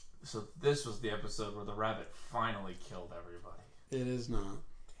 So this was the episode where the rabbit finally killed everybody. It is not.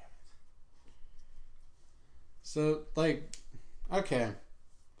 So, like, okay.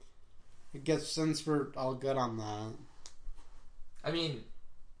 I guess since we're all good on that. I mean,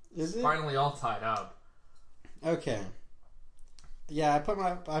 Is it? finally all tied up. Okay. Yeah, I put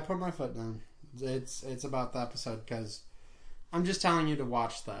my foot down. It's about the episode because I'm just telling you to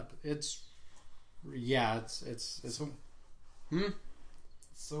watch that. It's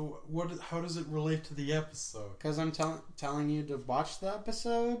So what? How does it relate to the episode? because I'm telling you to watch the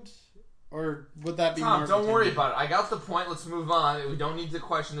episode, or would that be Tom, more? don't worry about it. I got the point. Let's move on. We don't need to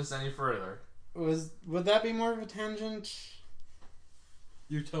question this any further. Would that be more of a tangent?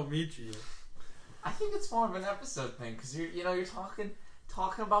 You tell me, Gio. I think it's more of an episode thing because you're talking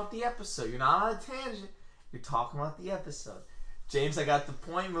about the episode. You're not on a tangent. You're talking about the episode. James, I got the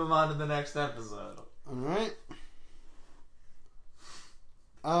point. Move on to the next episode. All right.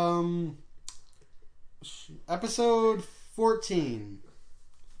 Episode 14.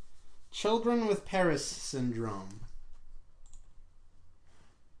 Children with Paris syndrome.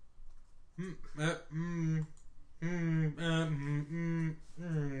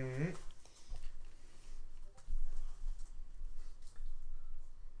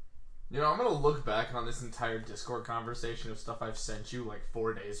 I'm gonna look back on this entire Discord conversation of stuff I've sent you like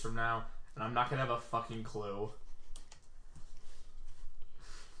 4 days from now, and I'm not gonna have a fucking clue.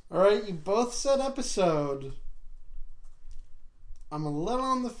 Alright, you both said episode. I'm a little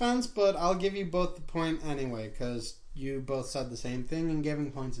on the fence, but I'll give you both the point anyway, because you both said the same thing, and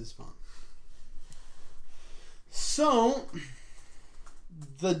giving points is fun. So,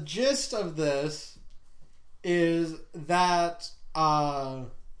 the gist of this is that,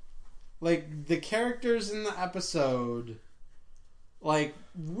 like, the characters in the episode, like,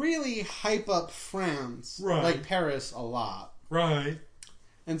 really hype up France, Right. like Paris, a lot. Right.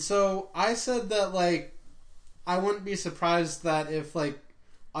 And so I said that, like, I wouldn't be surprised that if, like,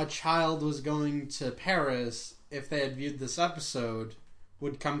 a child was going to Paris, if they had viewed this episode,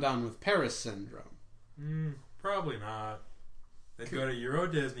 would come down with Paris syndrome. Probably not. They'd go to Euro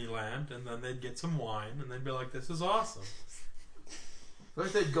Disneyland, and then they'd get some wine, and they'd be like, "This is awesome." I feel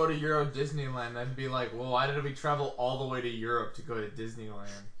like they'd go to Euro Disneyland and be like, well, why did we travel all the way to Europe to go to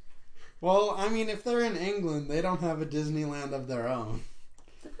Disneyland? Well, I mean, if they're in England, they don't have a Disneyland of their own.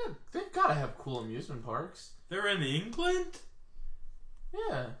 They've gotta have cool amusement parks. They're in England?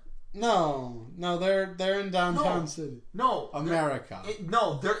 Yeah. No, they're in downtown No. city. No. America.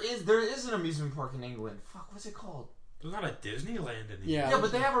 There is an amusement park in England. Fuck, what's it called? There's not a Disneyland in England. Yeah. Yeah,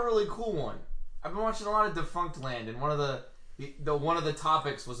 but they have a really cool one. I've been watching a lot of Defunct Land, and one of the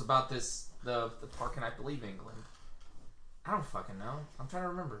topics was about the park in, I believe, England. I don't fucking know. I'm trying to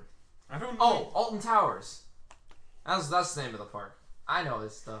remember. I don't know. Oh, Alton Towers. That's the name of the park. I know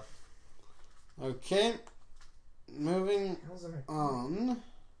this stuff. Okay. Moving How's it? on.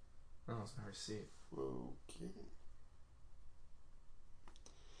 Oh, it's my receipt. Okay.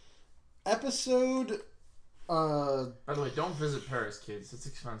 Episode. By the way, don't visit Paris, kids. It's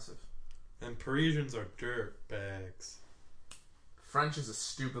expensive. And Parisians are dirt bags. French is a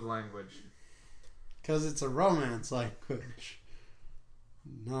stupid language. Because it's a Romance language.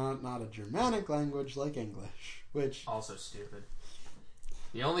 Not a Germanic language like English. Also stupid.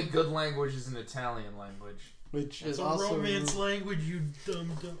 The only good language is an Italian language. Which It's is a also Romance language, you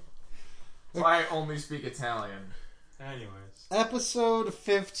dumb. That's why I only speak Italian. Anyways. Episode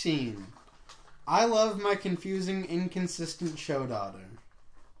 15. I love my confusing, inconsistent show daughter.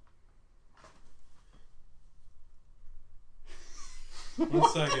 One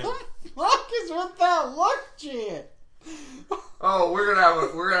second. Fuck is with that look, Jan? Oh, we're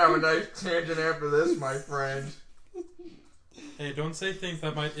gonna have a nice tangent after this, my friend. Hey, don't say things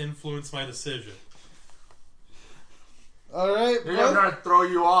that might influence my decision. Alright, Maybe I'm trying to throw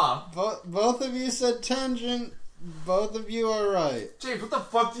you off. both of you said tangent. Both of you are right. James, what the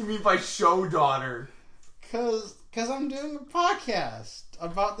fuck do you mean by show daughter? Cause I'm doing a podcast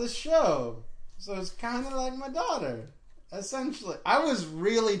about this show. So it's kind of like my daughter. Essentially. I was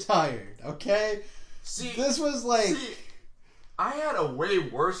really tired, okay? See, This was like... I had a way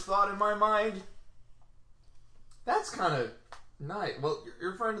worse thought in my mind. That's kind of nice. Well,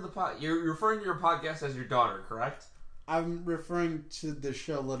 you're referring to you're referring to your podcast as your daughter, correct? I'm referring to the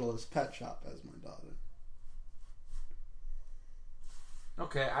show Littlest Pet Shop as my daughter.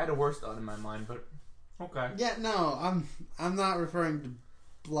 Okay, I had a worse thought in my mind, but okay. Yeah, no, I'm not referring to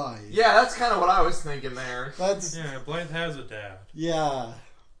Blythe. Yeah, that's kind of what I was thinking there. That's Yeah, Blythe has a dad. yeah.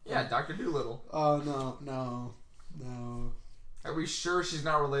 Yeah, Dr. Doolittle. Oh no. Are we sure she's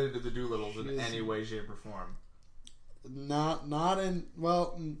not related to the Doolittles in She is- any way, shape, or form? Not in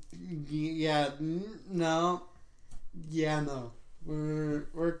no.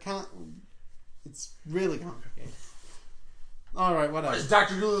 It's really complicated. All right, whatever. Does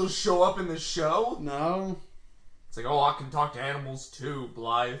Dr. Doolittle show up in the show? No. It's like, oh, I can talk to animals too,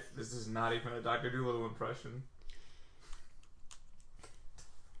 Blythe. This is not even a Dr. Doolittle impression.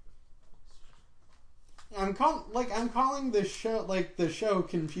 I'm calling this show the show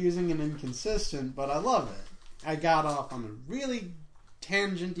confusing and inconsistent, but I love it. I got off on a really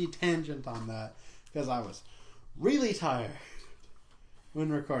tangent on that because I was really tired when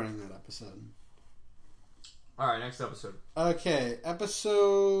recording that episode. Alright, next episode. Okay, Need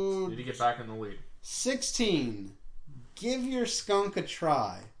episode to get back in the lead. 16. Give your skunk a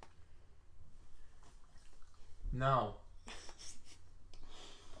try. No.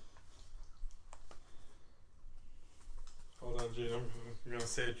 Hold on, Gene. I'm gonna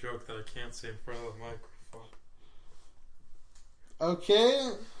say a joke that I can't say in front of the microphone.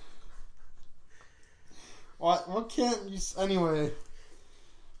 Okay. What can't you... Anyway.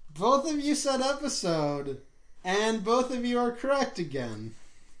 Both of you said episode, and both of you are correct again.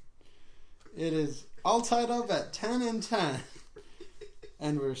 It is all tied up at 10 and 10.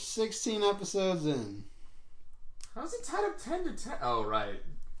 And we're 16 episodes in. How's it tied up 10 to 10? Oh, right.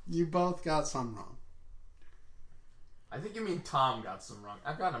 You both got some wrong. I think you mean Tom got some wrong.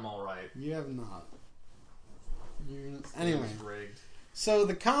 I've got them all right. You have not. Anyway. Anyway. Rigged. So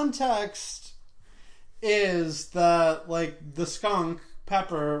the context is that, the skunk,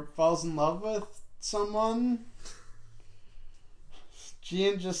 Pepper, falls in love with someone.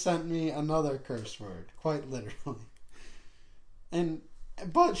 Gian just sent me another curse word, quite literally.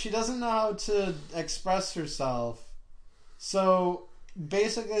 But she doesn't know how to express herself. So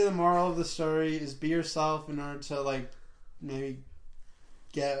basically the moral of the story is be yourself in order to, maybe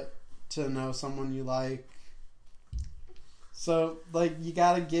get to know someone you like. So, you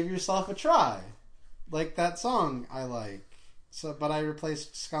gotta give yourself a try. Like that song I like. So, but I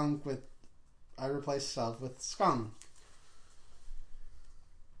replaced self with skunk.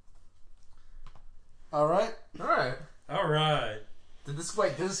 Alright? Alright. Alright. Did this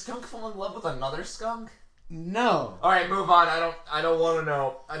skunk fall in love with another skunk? No. Alright, move on. I don't want to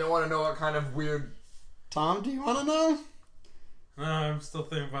know. I don't want to know what kind of weird... Tom, do you want to know? No, I'm still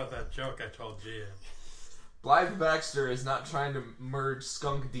thinking about that joke I told Gian. Blythe Baxter is not trying to merge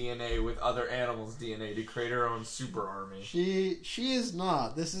skunk DNA with other animals' DNA to create her own super army. She is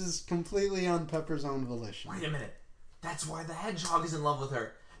not. This is completely on Pepper's own volition. Wait a minute. That's why the hedgehog is in love with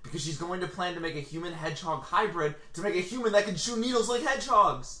her. Because she's going to plan to make a human-hedgehog hybrid to make a human that can shoot needles like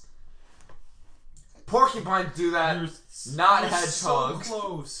hedgehogs. Porcupines do that. Not hedgehogs. So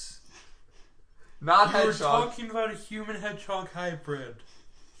close. Not You were hedgehogs. talking about a human-hedgehog hybrid.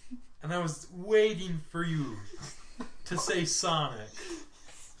 And I was waiting for you to say Sonic.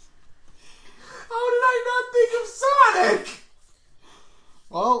 How did I not think of Sonic?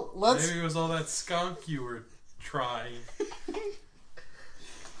 Well, let's Maybe it was all that skunk you were trying.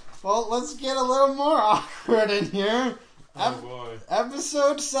 get a little more awkward in here. Oh boy.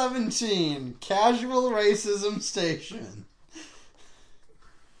 Episode 17, Casual Racism Station.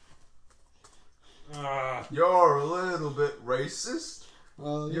 You're a little bit racist.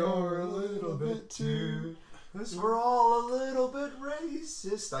 Well, you're a little bit too. Cause we're all a little bit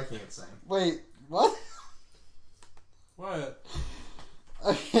racist. I can't sing. Wait, what? What?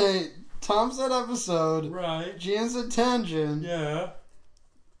 Okay, Tom said episode. Right. Gian said tangent. Yeah.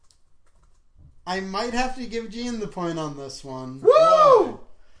 I might have to give Gian the point on this one. Woo!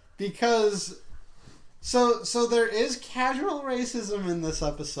 Because so there is casual racism in this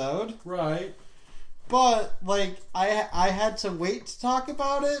episode, Right. but I had to wait to talk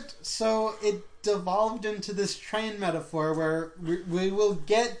about it, so it devolved into this train metaphor where we will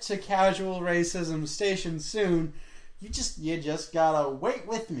get to casual racism station soon. You just gotta wait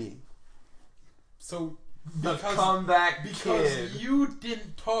with me. So The comeback because kid. you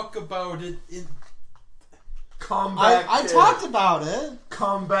didn't talk about it in Comeback I kid. talked about it.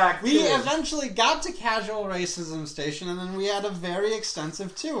 Comeback We kid. eventually got to casual racism station, and then we had a very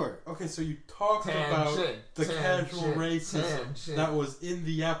extensive tour. Okay, so you talked about Tangent, the tangent, casual racism tangent. that was in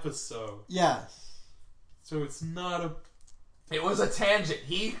the episode. Yes. So it's not a It was a tangent.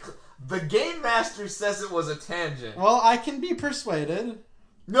 The Game Master says it was a tangent. Well, I can be persuaded.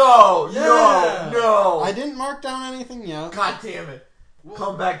 No, Yeah. no. I didn't mark down anything yet. God damn it.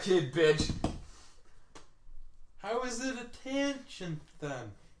 Come back, kid, bitch. How is it a tangent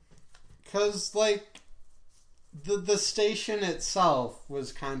then? Because, like, the station itself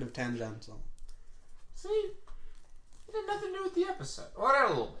was kind of tangential. See? It had nothing to do with the episode. Well, not a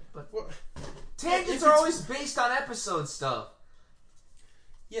little bit, but... What? Tangents If are it's- always based on episode stuff.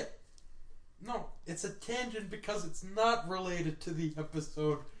 Yeah. No, it's a tangent because it's not related to the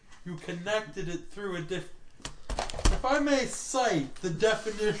episode. You connected it through a If I may cite the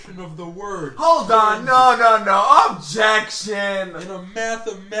definition of the word. Hold on, no. Objection! In a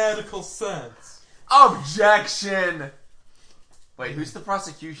mathematical sense. Objection! Wait, who's the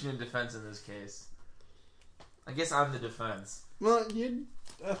prosecution and defense in this case? I guess I'm the defense. Well,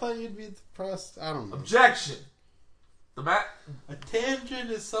 I thought you'd be the press. I don't know. Objection! A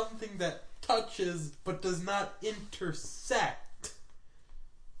tangent is something that touches but does not intersect.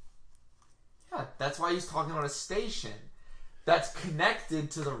 Yeah, that's why he's talking about a station that's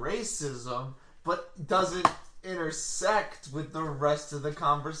connected to the racism, but doesn't intersect with the rest of the The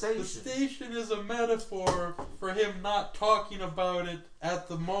conversation. station is a metaphor for him not talking about it at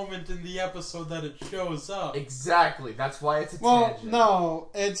the moment in the episode that it shows up. Exactly, that's why it's a Well, tangent. no,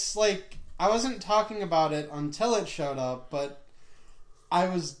 it's like I wasn't talking about it until it showed up, but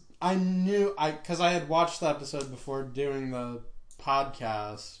because I had watched the episode before doing the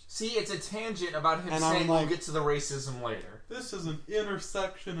podcast. See, it's a tangent about him And I'm saying like- we'll get to the racism later. This is an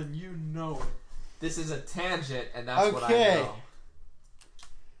intersection and you know it. This is a tangent, and that's what I Okay. know.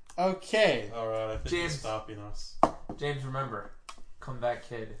 Okay. Alright, I think James. he's stopping us. James, remember, come back,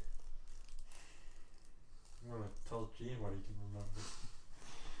 kid. I'm gonna tell Gene what he can remember.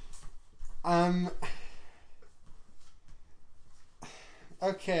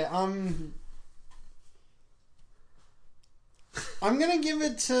 Okay, I'm gonna give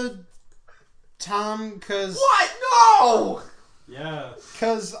it to Tom because What? No! Yeah,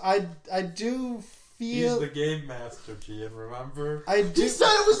 I do he's feel the game master, Gene, remember? I do He said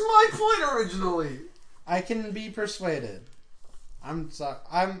it was my point originally. I can be persuaded.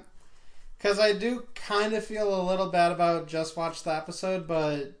 Because I do kind of feel a little bad about just watch the episode,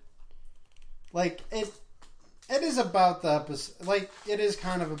 but like it is about the episode. Like it is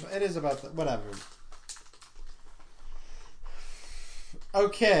about the whatever.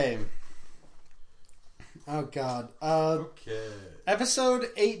 Okay. Oh God. Okay. Episode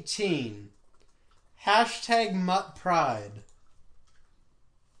 18. Hashtag Mutt Pride.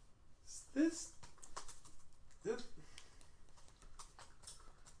 Is this...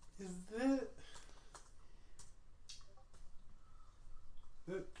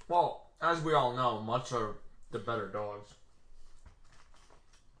 Well, as we all know, mutts are the better dogs.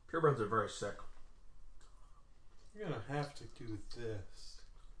 Purebreds are very sick. I'm gonna have to do this.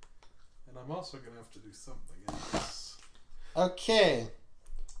 And I'm also gonna have to do something else. Okay.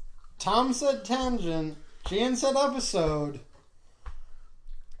 Tom said tangent. Jan said episode.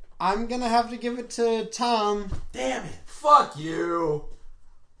 I'm gonna have to give it to Tom. Damn it! Fuck you!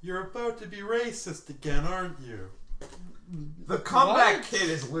 You're about to be racist again, aren't you? The comeback What? kid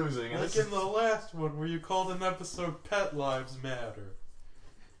is losing. Like in the last one where you called an episode Pet Lives Matter.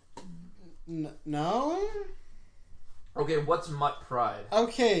 No? Okay, what's mutt pride?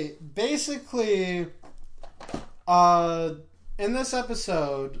 Okay, basically, in this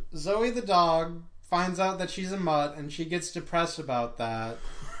episode, Zoe the dog finds out that she's a mutt and she gets depressed about that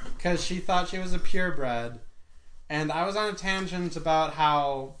because she thought she was a purebred. And I was on a tangent about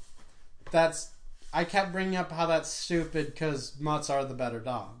how I kept bringing up how that's stupid because mutts are the better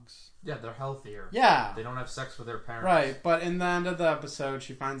dogs. Yeah, they're healthier. Yeah. They don't have sex with their parents. Right, but in the end of the episode,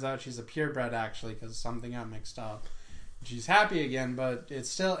 she finds out she's a purebred actually because something got mixed up. She's happy again, but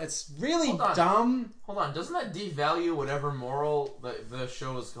it's really Hold on. dumb. Hold on, doesn't that devalue whatever moral the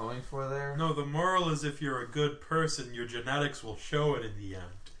show is going for there? No, the moral is if you're a good person, your genetics will show it in the end.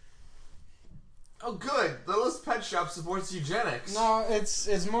 Oh, good. Little's Pet Shop supports eugenics. No, it's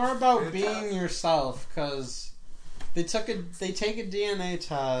more about Fantastic. being yourself because they take a DNA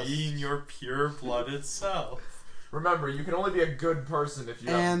test. Being your pure-blooded self. Remember, you can only be a good person if you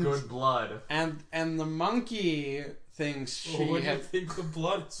And- have good blood. And the monkey thinks Well, what do you think the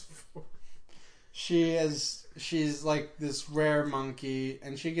blood is for? she's like this rare monkey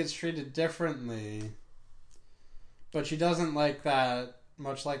and she gets treated differently. But she doesn't like that,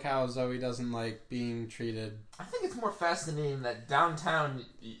 much like how Zoe doesn't like being treated I think it's more fascinating that downtown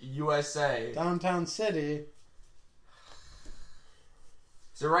USA downtown city.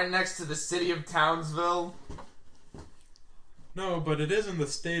 is right next to the city of Townsville. No, but it is in the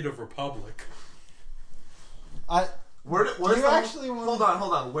state of Republic. Where's you the actually want?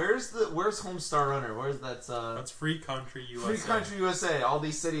 Hold on. Where's Homestar Runner? Where's that? That's Free Country USA. Free Country USA. All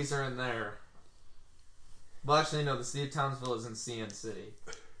these cities are in there. Well, actually, no. The city of Townsville is in CN City.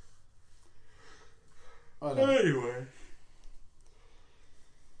 Whatever. Anyway.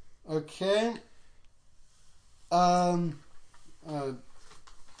 Okay.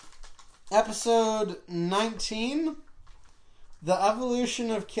 Episode 19. The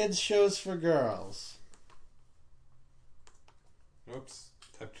evolution of kids shows for girls. Oops.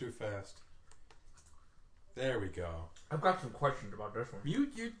 Typed too fast. There we go. I've got some questions about this one.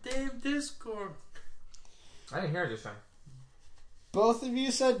 Mute your damn Discord. I didn't hear it this time. Both of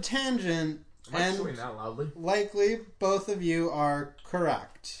you said tangent, Am I and chewing that loudly? likely both of you are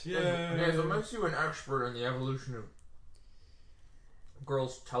correct. Yeah. Guys, what makes you an expert in the evolution of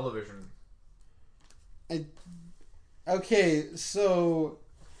girls' television? Okay, so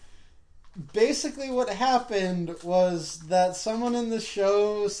basically what happened was that someone in the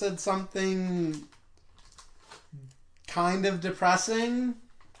show said something kind of depressing,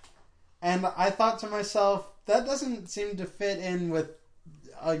 and I thought to myself, that doesn't seem to fit in with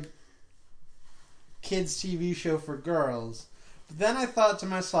a kids' TV show for girls. But then I thought to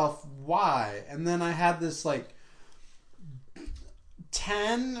myself, why? And then I had this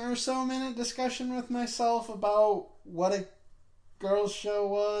 10 or so minute discussion with myself about what a girls' show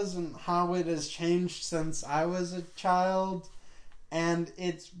was and how it has changed since I was a child. And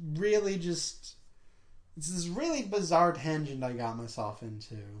it's really just... It's this really bizarre tangent I got myself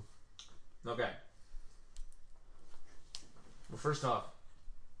into. Okay. Well, first off,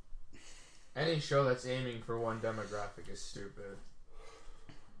 any show that's aiming for one demographic is stupid.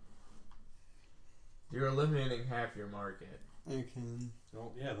 You're eliminating half your market. Okay.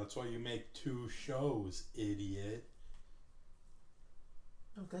 Oh, yeah, that's why you make 2 shows, idiot.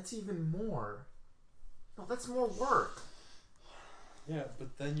 No, that's even more. No, that's more work. Yeah,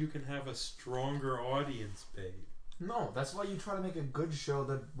 but then you can have a stronger audience base. No, that's why you try to make a good show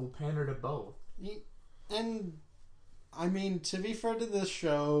that will pander to both. And, I mean, to be fair to this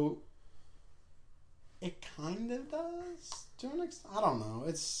show, it kind of does. To an extent. I don't know.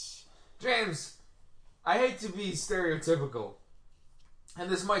 It's... James, I hate to be stereotypical, and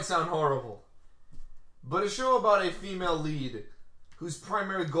this might sound horrible, but a show about a female lead whose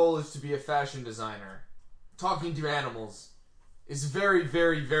primary goal is to be a fashion designer, talking to animals, is very,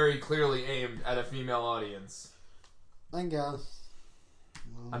 very, very clearly aimed at a female audience. I guess.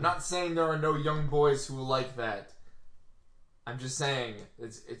 I'm not saying there are no young boys who will like that. I'm just saying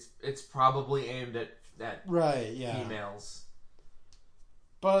it's probably aimed at Right, yeah. females.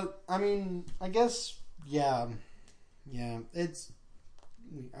 But, I mean, I guess, yeah. Yeah, it's...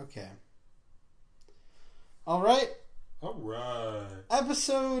 Okay. Alright, Alright.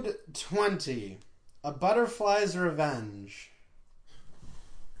 episode 20. A Butterfly's Revenge.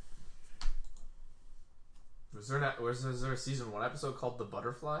 Was there a season 1 episode called The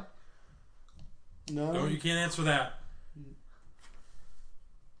Butterfly? No? No, you can't answer that.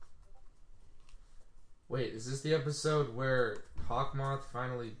 Wait, is this the episode where Hawkmoth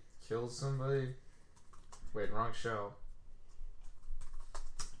finally kills somebody? Wait, wrong show.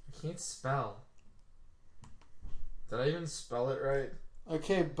 I can't spell. Did I even spell it right?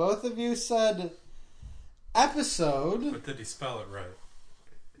 Okay, both of you said episode. But did he spell it right?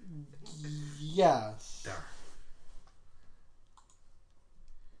 Yes. Darn.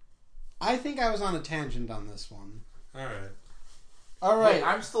 I think I was on a tangent on this one. Alright. Alright. Wait,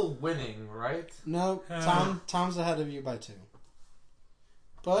 I'm still winning, right? No, Tom's ahead of you by 2.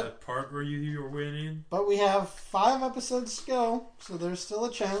 But That part where you were winning? we have 5 episodes to go, so there's still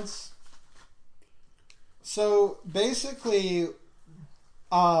a chance. So basically,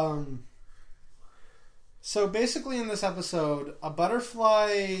 in this episode, a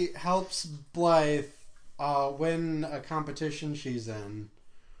butterfly helps Blythe win a competition she's in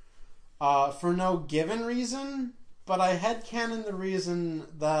for no given reason. But I headcanon the reason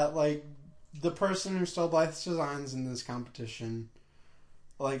that, the person who stole Blythe's designs in this competition,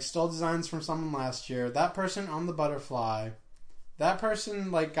 stole designs from someone last year. That person owned the butterfly. That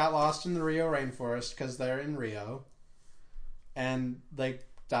person, got lost in the Rio rainforest because they're in Rio. And,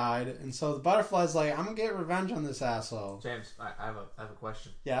 died. And so the butterfly's I'm gonna get revenge on this asshole. James, I have a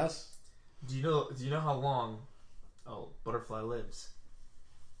question. Yes? Do you know how long butterfly lives?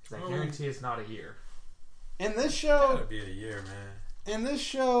 'Cause I guarantee it's not a year. In this show... Gotta be a year, man. In this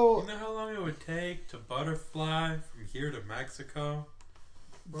show... You know how long it would take to butterfly from here to Mexico?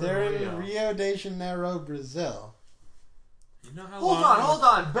 They're in Rio de Janeiro, Brazil. You know how Hold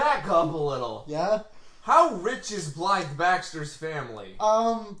on, back up a little. Yeah? How rich is Blythe Baxter's family?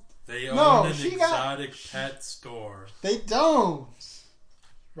 They own No, an she got- exotic pet store. They don't.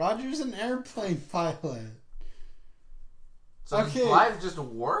 Roger's an airplane pilot. So okay. does Blythe just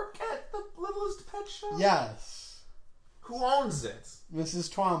work at the Littlest Pet Shop? Yes, Who owns it?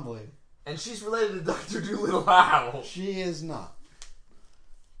 Mrs. Twombly. And she's related to Dr. Dolittle how? She is not.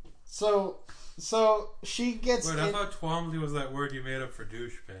 So she gets. Wait, I thought Twombly was that word you made up for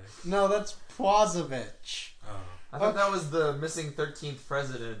douchebag. No, that's Pwazovich. Oh. I thought that was the missing 13th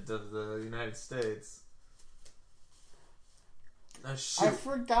president of the United States. Oh, shoot. I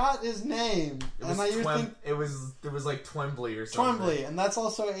forgot his name, It was and I used to think it was like Twombly or something. Twombly, and that's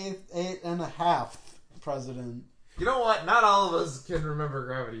also eight and a half president. You know what? Not all of us can remember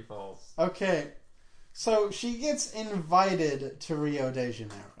Gravity Falls. Okay, so she gets invited to Rio de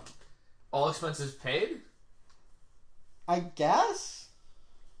Janeiro. All expenses paid? I guess.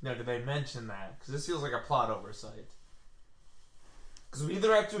 No, did they mention that? Because this feels like a plot oversight. Because we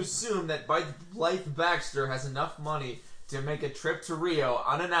either have to assume that Blythe Baxter has enough money to make a trip to Rio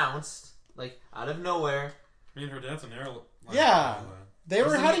unannounced, like out of nowhere. I mean, her dad's an airline. Yeah. pilot. They were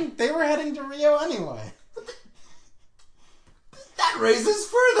Wasn't heading to Rio anyway. That raises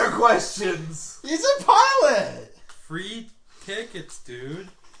further questions. He's a pilot. Free tickets, dude.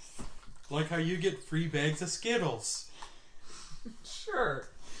 Like how you get free bags of Skittles. Sure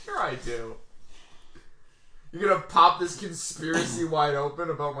I do. You're gonna pop this conspiracy wide open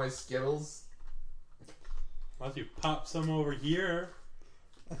about my Skittles? Unless you pop some over here.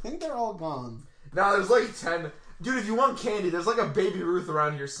 I think they're all gone. No, there's like 10. Dude, if you want candy, there's like a Baby Ruth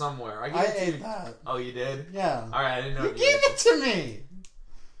around here somewhere. I guarantee ate you- that. Oh, you did? Yeah. Alright, I didn't know You if gave it to me.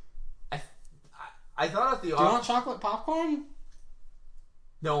 I thought at the Do you want chocolate popcorn?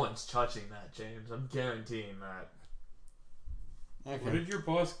 No one's touching that, James. I'm guaranteeing that. Okay. Where did your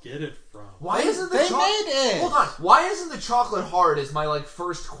boss get it from? Why isn't the They chocolate... made it. Hold on. Why isn't the chocolate hard is my,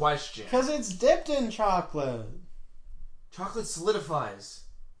 first question. Because it's dipped in chocolate. Chocolate solidifies.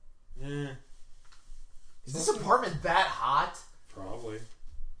 Yeah, Is this apartment that hot? probably.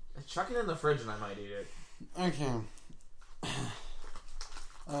 Chuck it in the fridge and I might eat it. Okay.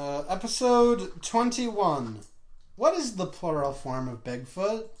 Episode 21. What is the plural form of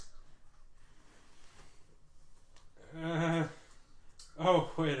Bigfoot?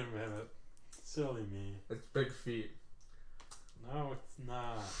 Oh, wait a minute. Silly me. It's big feet. No, it's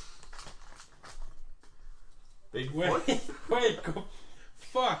not. Big Wait, foot? wait, go.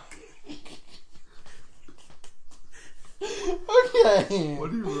 Fuck. Okay. What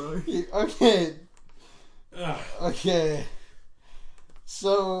are you writing? Okay. Ugh. Okay.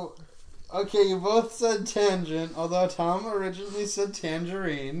 So, okay, you both said tangent, although Tom originally said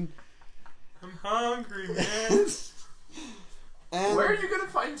tangerine. I'm hungry, man. And Where are you gonna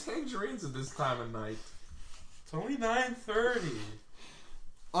find tangerines at this time of night? It's only 9:30.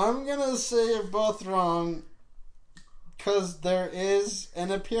 I'm gonna say you're both wrong, because there is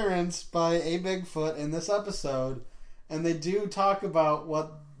an appearance by a Bigfoot in this episode, and they do talk about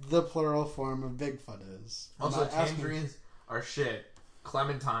what the plural form of Bigfoot is. I'm Also, not asking- tangerines are shit.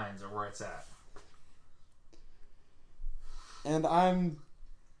 Clementines are where it's at. And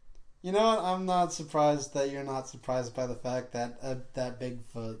you know what? I'm not surprised that you're not surprised by the fact that that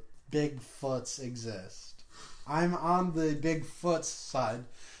Bigfoots exist. I'm on the Bigfoot's side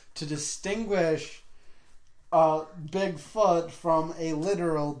to distinguish Bigfoot from a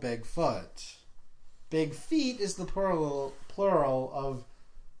literal Bigfoot. Big feet is the plural of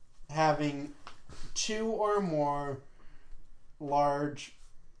having two or more large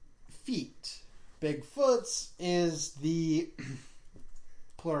feet. Bigfoots is the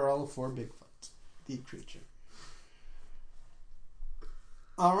plural for Bigfoot, the creature.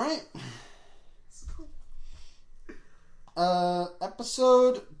 Alright.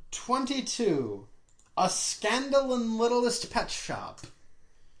 Episode 22. A Scandal in Littlest Pet Shop.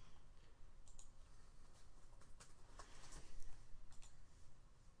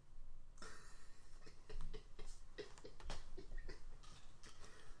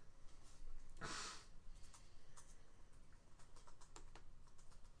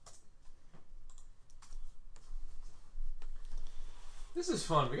 This is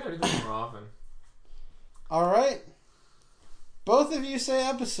fun. We gotta do this more often. Alright. Both of you say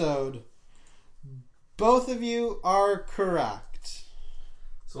episode. Both of you are correct.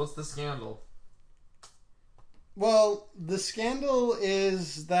 So what's the scandal? Well, the scandal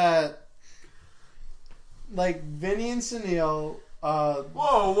is that, like, Vinny and Sunil,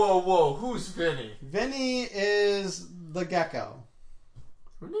 Whoa. Who's Vinny? Vinny is the gecko.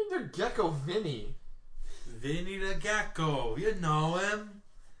 Who named their gecko Vinny? Vinny the Gecko. You know him.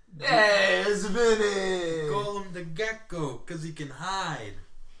 Hey, it's Vinny! Call him the Gecko, because he can hide.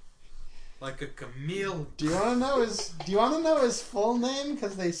 Like a chameleon. Do you want to know his full name?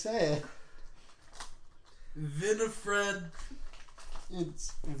 Because they say it. Winifred.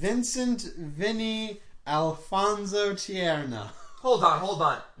 It's Vincent Vinny Alfonso Tierna. Hold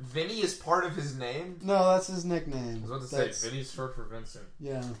on. Vinny is part of his name? No, that's his nickname. I was about to That's- say, Vinny's short for Vincent.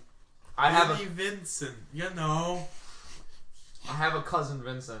 Yeah. I have Vinny Vincent, you know. a cousin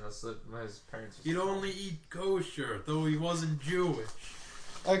Vincent. That's what his parents. He'd only eat kosher, though he wasn't Jewish.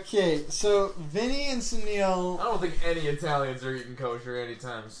 Okay, so Vinny and I Sunil don't think any Italians are eating kosher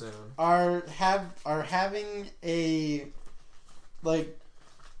anytime soon. are having a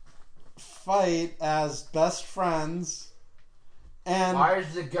fight as best friends, and Why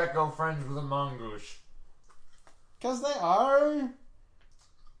is the gecko friends with a mongoose? because they are,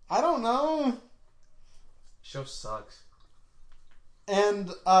 I don't know. Show sucks. And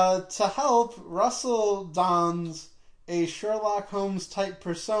to help, Russell dons a Sherlock Holmes type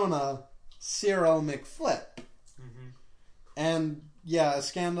persona, Cyril McFlip. Mm-hmm. And yeah, a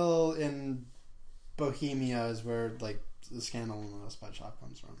scandal in Bohemia is where the scandal in the Spot Shop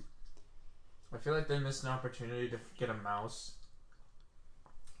comes from. I feel like they missed an opportunity to get a mouse.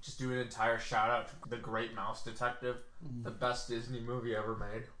 Just do an entire shout out to The Great Mouse Detective, the best Disney movie ever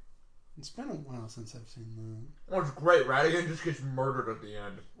made. It's been a while since I've seen Oh, it's great. Radigan just gets murdered at the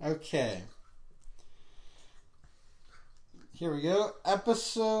end. that. Okay. Here we go.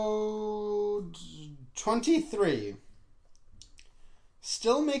 Episode 23.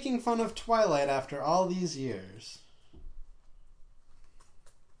 Still making fun of Twilight after all these years.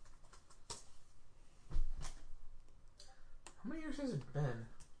 How many years has it been?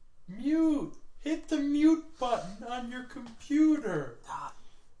 Mute! Hit the mute button on your computer.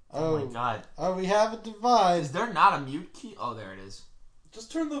 Oh my god. Oh, we have a divide. Is there not a mute key? Oh, there it is.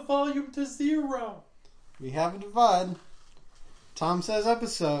 Just turn the volume to 0. We have a divide. Tom says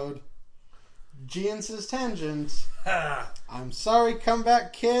episode. Gian says tangent. Ha! I'm sorry,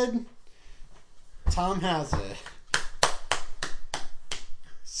 comeback kid. Tom has it.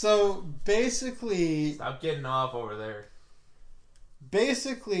 So basically, Stop getting off over there.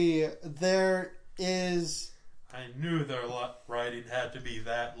 there is I knew their writing had to be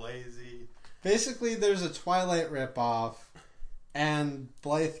that lazy. there's a Twilight ripoff, and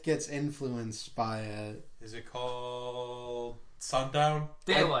Blythe gets influenced by it. Is it called Sundown?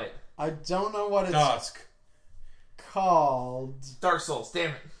 Daylight. I don't know what it's Dusk. called. Dark Souls.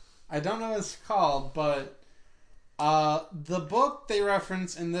 Damn it. I don't know what it's called, but the book they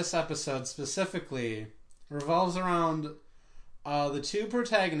reference in this episode specifically revolves around the two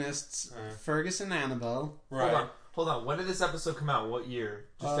protagonists, Fergus and Annabelle. Right. Hold on. When did this episode come out? What year?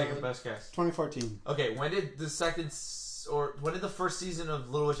 Just take a best guess. 2014. Okay, when did the when did the first season of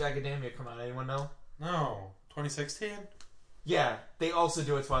Little Witch Academia come out? Anyone know? No. 2016? Yeah, they also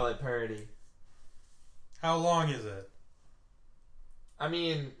do a Twilight parody. How long is it? I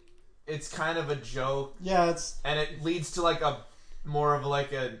mean, it's kind of a joke, Yeah, it's and it leads to like a more of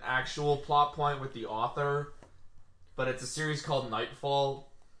like an actual plot point with the author. But it's a series called Nightfall.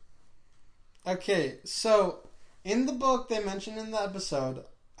 okay. So in the book they mention in the episode,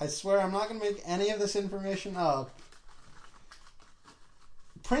 I swear I'm not going to make any of this information up.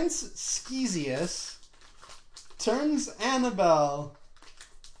 Prince Skeesius turns Annabelle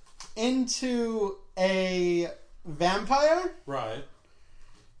into a vampire. Right.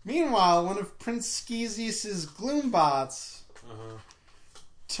 Meanwhile, one of Prince Skeesius's gloombots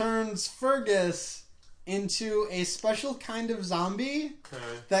turns Fergus into a special kind of zombie Okay.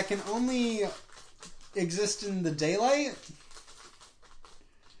 that can only exist in the daylight.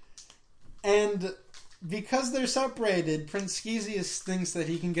 And because they're separated, Prince Skeesius thinks that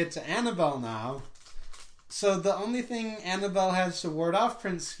he can get to Annabelle now. So the only thing Annabelle has to ward off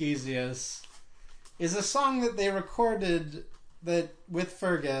Prince Skeesius is a song that they recorded with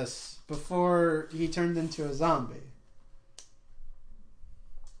Fergus before he turned into a zombie.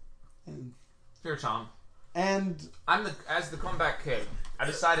 Here, Tom. And As the comeback kid, I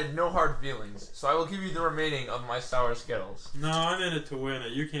decided no hard feelings, so I will give you the remaining of my sour Skittles. No, I'm in it to win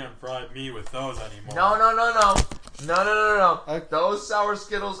it. You can't bribe me with those anymore. No. Okay. Those sour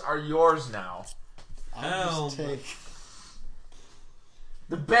Skittles are yours now. I'll Hell just no. take...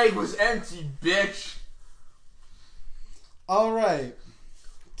 The bag was empty, bitch. Alright.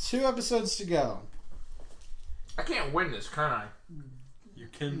 2 episodes to go. I can't win this, can I? You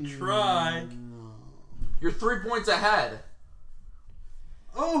can try. You're 3 points ahead.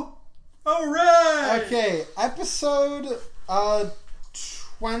 Oh! Alright! Okay, episode You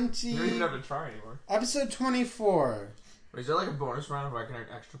don't even have to try anymore. Episode 24. Is there like a bonus round where I can earn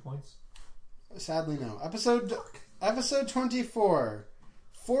extra points? Sadly, no. Episode 24.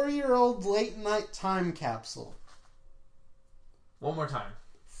 4-year-old late night time capsule. One more time.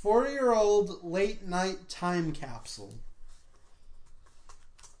 4-year-old late night time capsule.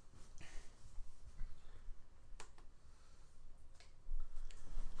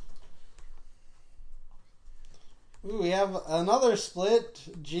 Ooh, we have another split.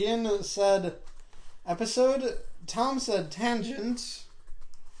 Gian said episode. Tom said tangent.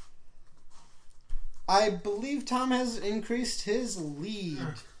 I believe Tom has increased his lead.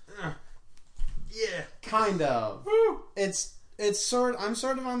 Yeah. Kind of. Woo! I'm sort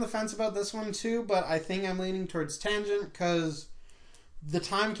of on the fence about this one too, but I think I'm leaning towards tangent because the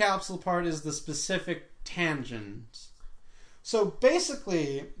time capsule part is the specific tangent. So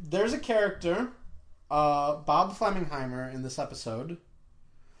basically, there's a character, Bob Flemingheimer, in this episode,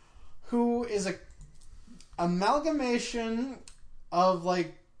 who is a amalgamation of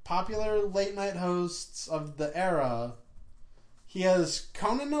like popular late night hosts of the era. He has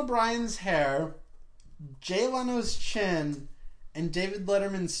Conan O'Brien's hair, Jay Leno's chin, and David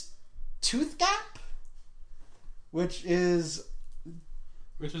Letterman's tooth gap, which is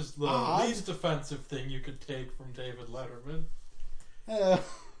the odd. least offensive thing you could take from David Letterman.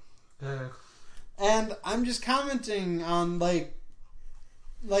 And I'm just commenting on like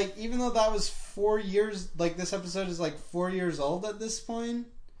even though that was 4 years, like this episode is like 4 years old at this point,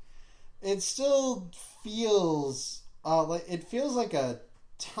 it still feels like a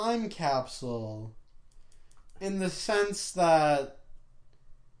time capsule in the sense that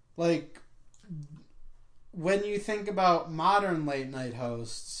like when you think about modern late night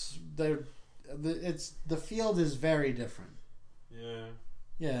hosts, the field is very different. Yeah.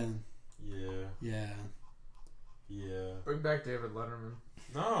 Yeah. Yeah. Yeah. Yeah. Bring back David Letterman.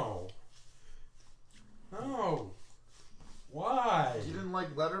 No. No. Why? You didn't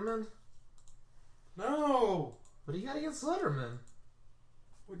like Letterman? No. What do you got against Letterman?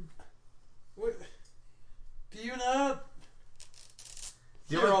 What? Do you not?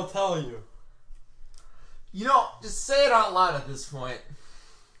 You Here, know- I'll tell you. You know, just say it out loud at this point.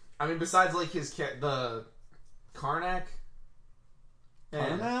 I mean, besides like the Karnak.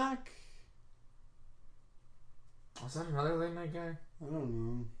 And- Karnak? Was that another late night guy? I don't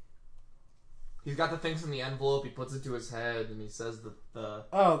know. He's got the things in the envelope. He puts it to his head, and he says the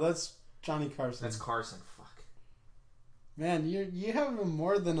Oh, that's Johnny Carson. that's Carson. Fuck. Man, you have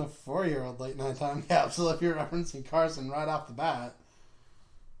more than a 4-year-old late night time capsule if you're referencing Carson right off the bat.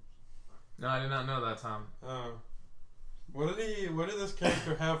 No, I did not know that, Tom. Oh. What did this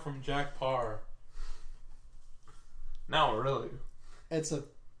character have from Jack Parr? No, really. It's a.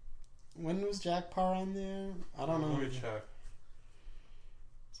 When was Jack Parr on there? I don't know. Let me check.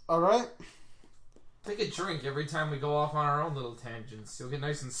 Alright. Take a drink every time we go off on our own little tangents. You'll get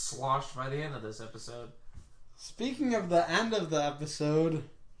nice and sloshed by the end of this episode. Speaking of the end of the episode,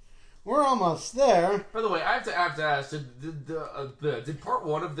 we're almost there. By the way, I have to ask: Did part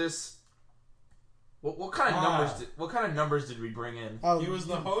one of this? What kind of numbers did we bring in? Oh, He was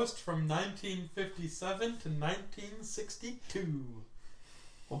the host from 1957 to 1962.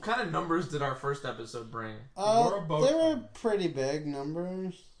 What kind of numbers did our first episode bring? They Laura Boatman. were pretty big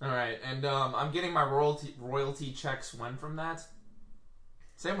numbers. All right, and I'm getting my royalty checks when from that.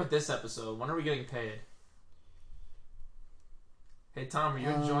 Same with this episode. When are we getting paid? Hey Tom, are you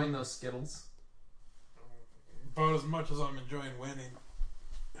enjoying those Skittles? About as much as I'm enjoying winning.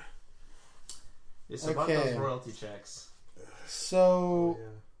 It's about Okay. those royalty checks. So,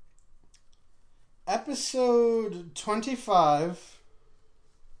 episode 25,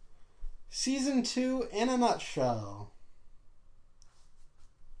 season 2 in a nutshell.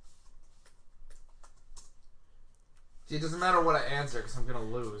 See, it doesn't matter what I answer because I'm gonna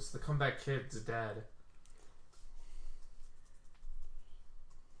lose. The comeback kid's dead.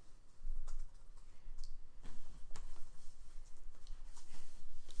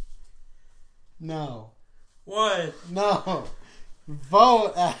 No. What? No.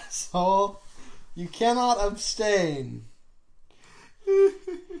 Vote, asshole. You cannot abstain.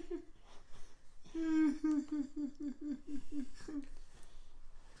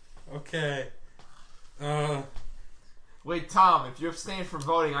 Okay. Wait, Tom, if you abstain from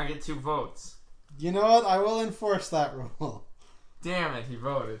voting, I get 2 votes. You know what? I will enforce that rule. Damn it, he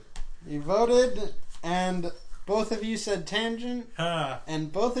voted. You voted, and both of you said tangent, Ha.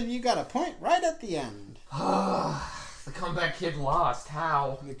 and both of you got a point right at the end. The comeback kid lost.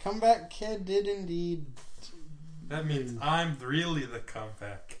 How? The comeback kid did indeed. That means I'm really the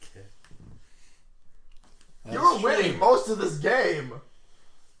comeback kid. That's You were true. winning most of this game.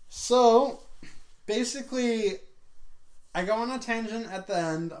 So, basically, I go on a tangent at the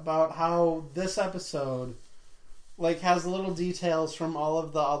end about how this episode, like, has little details from all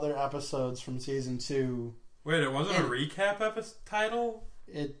of the other episodes from season 2. Wait, it wasn't a recap title?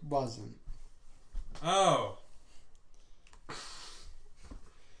 It wasn't. Oh.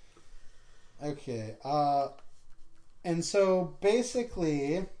 Okay. And so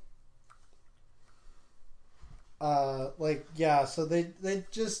basically, so they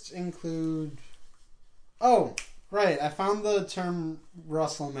just include. Oh, right. I found the term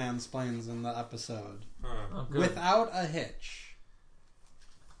Russell mansplains in the episode. Huh. Good. Without a hitch.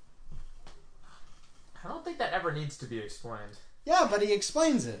 I don't think that ever needs to be explained. Yeah, but he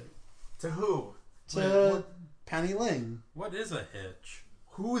explains it. To who? To Wait, what? Penny Ling. What is a hitch?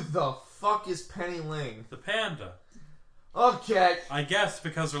 Who the fuck is Penny Ling? The panda. Okay. I guess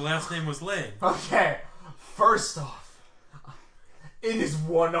because her last name was Ling. Okay. First off, it is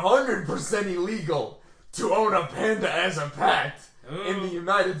 100% illegal to own a panda as a pet in the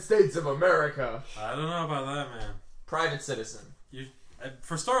United States of America. I don't know about that, man. Private citizen.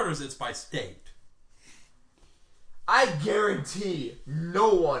 For starters, it's by state. I guarantee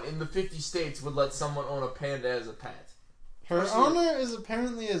no one in the 50 states would let someone own a panda as a pet. Her owner is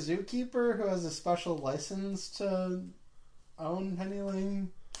apparently a zookeeper who has a special license to own Penny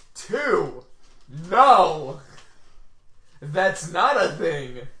Ling. 2. No! That's not a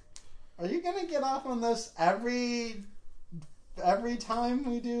thing. Are you gonna get off on this every time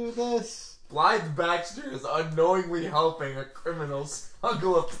we do this? Blythe Baxter is unknowingly helping a criminal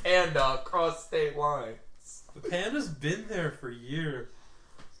smuggle a panda across state lines. The panda's been there for years.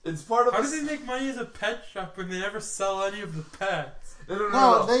 It's part of How the... do they make money as a pet shop when they never sell any of the pets?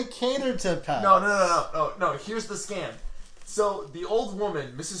 No, they cater to pets. No. Here's the scam. So, the old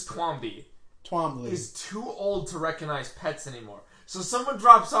woman, Mrs. Twombly. is too old to recognize pets anymore. So someone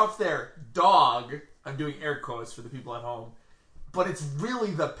drops off their dog, I'm doing air quotes for the people at home, but it's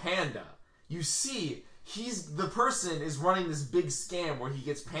really the panda. You see, the person is running this big scam where he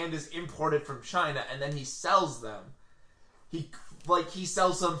gets pandas imported from China and then he sells them. He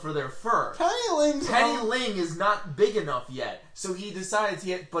sells them for their fur. Penny Ling is not big enough yet, so he decides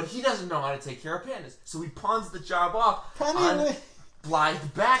but he doesn't know how to take care of pandas, so he pawns the job off on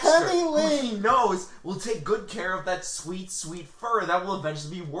Blythe Baxter, Penny Ling, who he knows will take good care of that sweet, sweet fur that will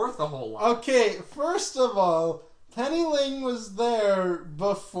eventually be worth a whole lot. Okay, first of all, Penny Ling was there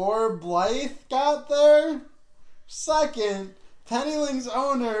before Blythe got there. Second, Penny Ling's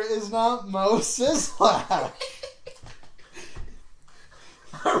owner is not Mo Sislak.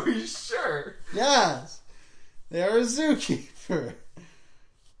 Are we sure? Yes. They're a zookeeper.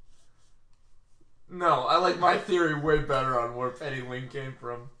 No, I like my theory way better on where Penny Ling came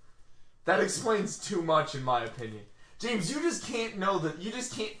from. That explains too much in my opinion. James, you just can't you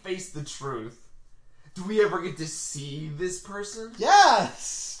just can't face the truth. Do we ever get to see this person?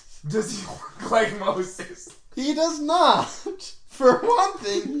 Yes. Does he look like Moses? He does not. For one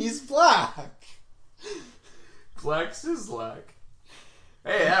thing, he's black. Black Sislak.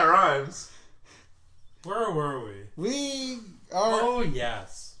 Hey, that rhymes. Where were we? We are... Oh,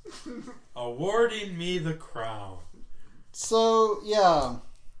 yes. Awarding me the crown. So, yeah.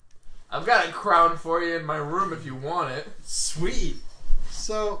 I've got a crown for you in my room if you want it. Sweet.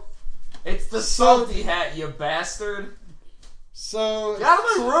 So... It's the salty hat, you bastard. So... Get out of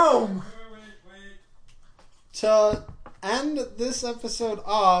my room! Wait. To end this episode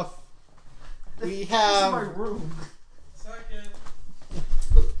off, we have... This is my room. Second.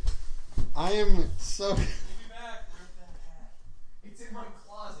 I am so... We'll be back. Where's that hat? It's in my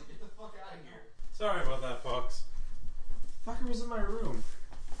closet. Get the fuck out of here. Sorry about that, folks. Fucker was in my room.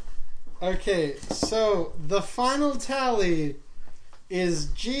 Okay, so the final tally is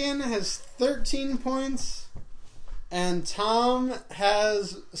Gian has 13 points and Tom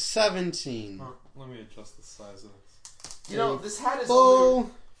has 17. Oh, let me adjust the size of this. You know, this hat is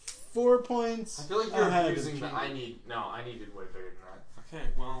Full 4 points. I feel like you're ahead of abusing the Gian. I needed way bigger than that. Okay,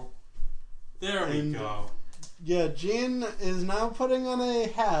 well, there we And- go. Yeah, Gian is now putting on a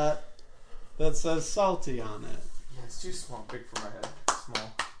hat that says salty on it. Yeah, it's too small. Big for my head.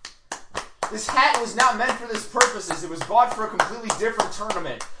 Small. This hat was not meant for this purposes. It was bought for a completely different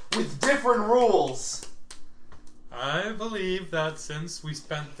tournament with different rules. I believe that since we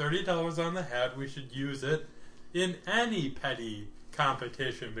spent $30 on the hat, we should use it in any petty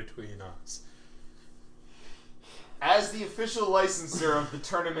competition between us. As the official licensor of the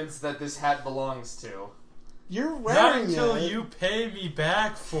tournaments that this hat belongs to. You're Not wearing until it. you pay me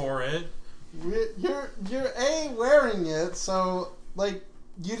back for it. You're wearing it, so like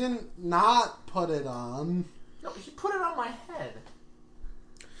you didn't not put it on. No, he put it on my head.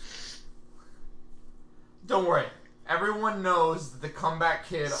 Don't worry. Everyone knows that the comeback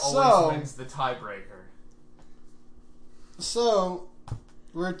kid So- always wins the tiebreaker. So,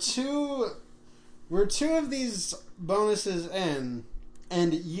 we're two of these bonuses in,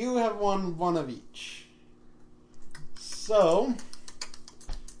 and you have won one of each. So,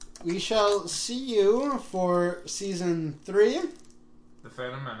 we shall see you for season 3. The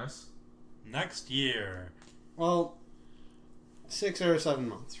Phantom Menace. Next year. Well, 6 or 7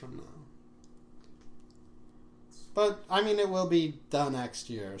 months from now. But, I mean, it will be done next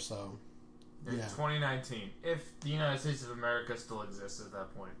year, so... In Yeah. 2019. If the United States of America still exists at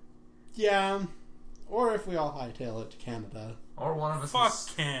that point. Yeah. Or if we all hightail it to Canada. Or one of us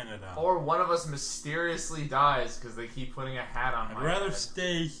Fuck Canada. or one of us mysteriously dies because they keep putting a hat on I'd my rather head.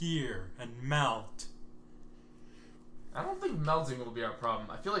 stay here and melt. I don't think melting will be our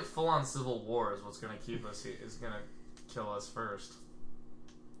problem. I feel like full-on civil war is what's going to keep us here, is going to kill us first.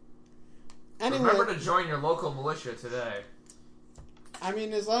 Anyway, Remember to join your local militia today. I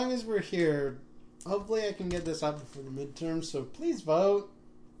mean, as long as we're here, hopefully I can get this up before the midterm, so please vote.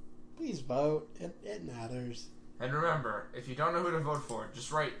 Please vote. It matters. And remember, if you don't know who to vote for,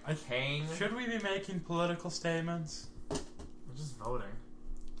 just write Kang. Should we be making political statements? We're just voting.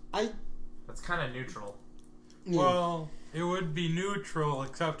 I... That's kind of neutral. Well, it would be neutral,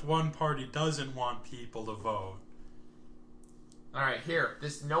 except one party doesn't want people to vote. Alright, here.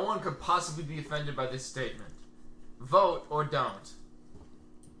 No one could possibly be offended by this statement. Vote or don't.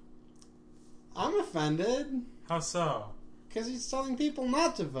 I'm offended, How so? because he's telling people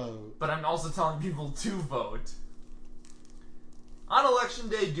not to vote. But I'm also telling people to vote. On election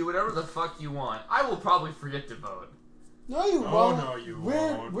day, do whatever the fuck you want. I will probably forget to vote. No, you Oh, won't. no, you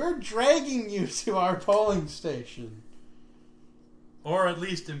we're, won't. We're dragging you to our polling station. Or at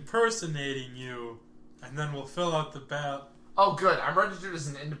least impersonating you, and then we'll fill out the ballot. Oh, good. I'm registered as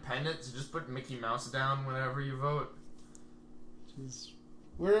an independent, so just put Mickey Mouse down whenever you vote. Jeez.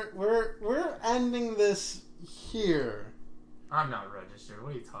 We're ending this here. I'm not registered.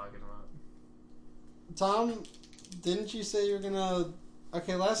 What are you talking about? Tom, didn't you say you were gonna...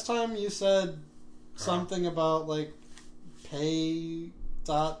 Okay, last time you said something about, like,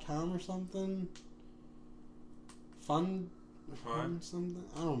 pay.com or something? Fund something?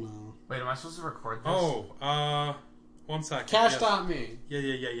 I don't know. Wait, am I supposed to record this? Oh, 1 second. Cash.me.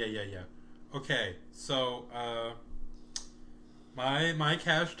 Yeah. Okay, so, my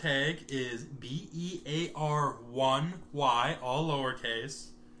cash tag is BEAR1Y, all lowercase.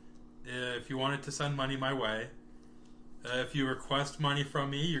 If you wanted to send money my way. If you request money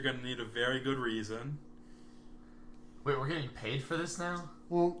from me, you're gonna need a very good reason. Wait, we're getting paid for this now?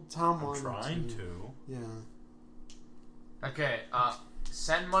 Well, Tom I'm wanted trying to. Yeah. Okay,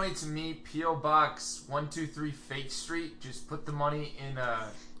 send money to me, P.O. Box 123 Fake Street. Just put the money in,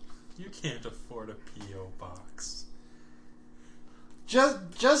 You can't afford a P.O. box.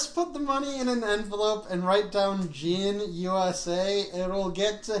 Just put the money in an envelope and write down Gian USA. It'll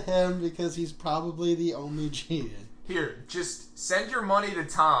get to him because he's probably the only Gian. Here, just send your money to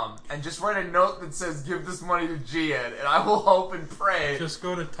Tom, and just write a note that says, give this money to Gian, and I will hope and pray. Just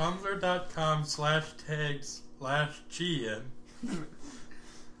go to tumblr.com/tag/Gian.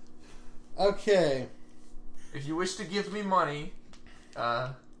 Okay. If you wish to give me money, I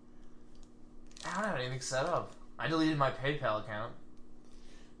don't have anything set up. I deleted my PayPal account.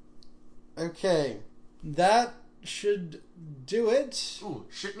 Okay. That should do it. Ooh,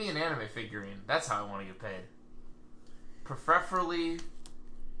 ship me an anime figurine. That's how I want to get paid. Preferably...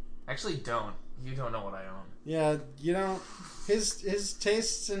 Actually, don't. You don't know what I own. Yeah, you don't... His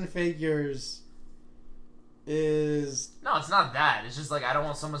tastes in figures is... No, it's not that. It's just like, I don't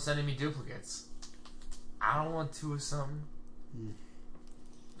want someone sending me duplicates. I don't want two of some.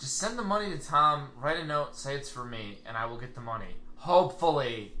 Just send the money to Tom, write a note, say it's for me, and I will get the money.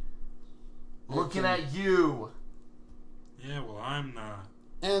 Hopefully. Looking Okay. at you. Yeah, well, I'm not.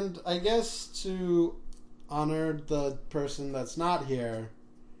 And I guess to honor the person that's not here.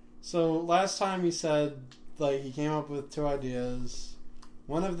 So last time he said, like, he came up with 2 ideas.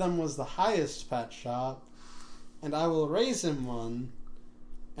 One of them was the highest pet shop, and I will raise him one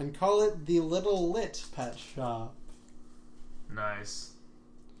and call it the Little Lit Pet Shop. Nice.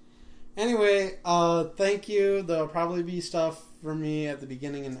 Anyway, thank you. There'll probably be stuff for me at the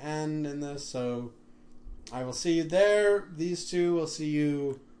beginning and end in this, so I will see you there. These two will see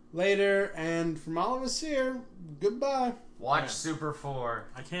you later, and from all of us here, goodbye. Watch Yeah. Super 4.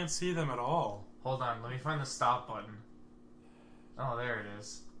 I can't see them at all. Hold on, let me find the stop button. Oh, there it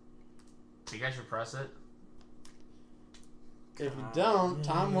is. You guys should press it. If you don't,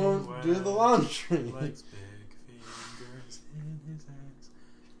 Tom won't do the laundry. Likes big fingers in his ass.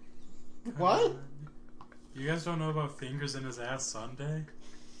 What? You guys don't know about Fingers in His Ass Sunday?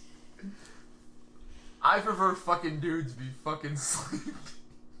 I prefer fucking dudes be fucking sleeping.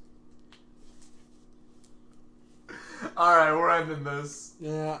 Alright, we're ending this.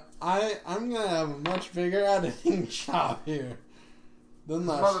 Yeah, I'm gonna have a much bigger editing job here than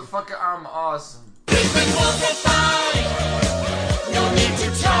that. Motherfucker, I'm awesome. It's been multiplied. No need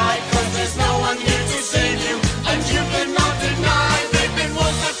to try, 'cause there's no one here to save you, and you cannot deny they've been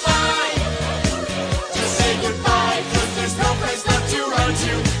multiplied. Just say goodbye, 'cause there's no place left to run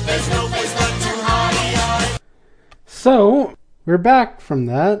to. There's no place left to hide. So, we're back from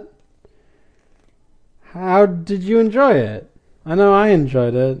that. How did you enjoy it? I know I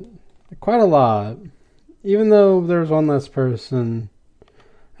enjoyed it quite a lot. Even though there was one less person,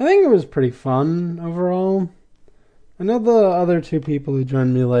 I think it was pretty fun overall. I know the other two people who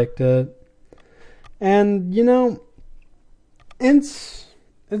joined me liked it. And, you know, it's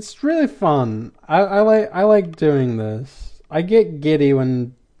really fun. I like doing this. I get giddy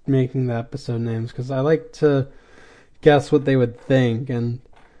when making the episode names because I like to guess what they would think, and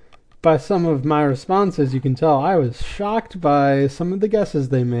by some of my responses, you can tell I was shocked by some of the guesses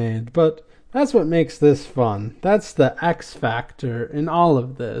they made, but that's what makes this fun. That's the X factor in all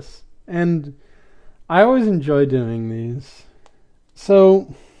of this, and I always enjoy doing these.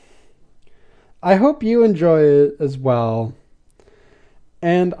 So, I hope you enjoy it as well,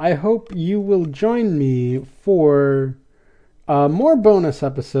 and I hope you will join me for more bonus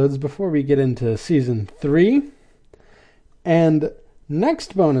episodes before we get into Season 3, and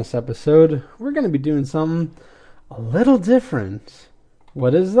next bonus episode, we're going to be doing something a little different.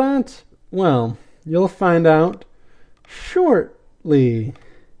 What is that? Well, you'll find out shortly.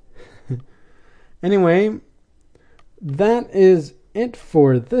 Anyway, that is it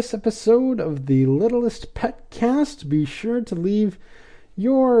for this episode of the Littlest Pet Cast. Be sure to leave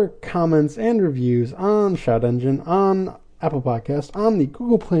your comments and reviews on Shout Engine, on Apple Podcast, on the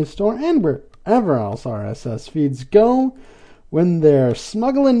Google Play Store, and wherever else RSS feeds go, when they're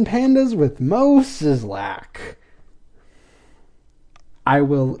smuggling pandas with Mo Sislak. I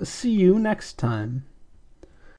will see you next time.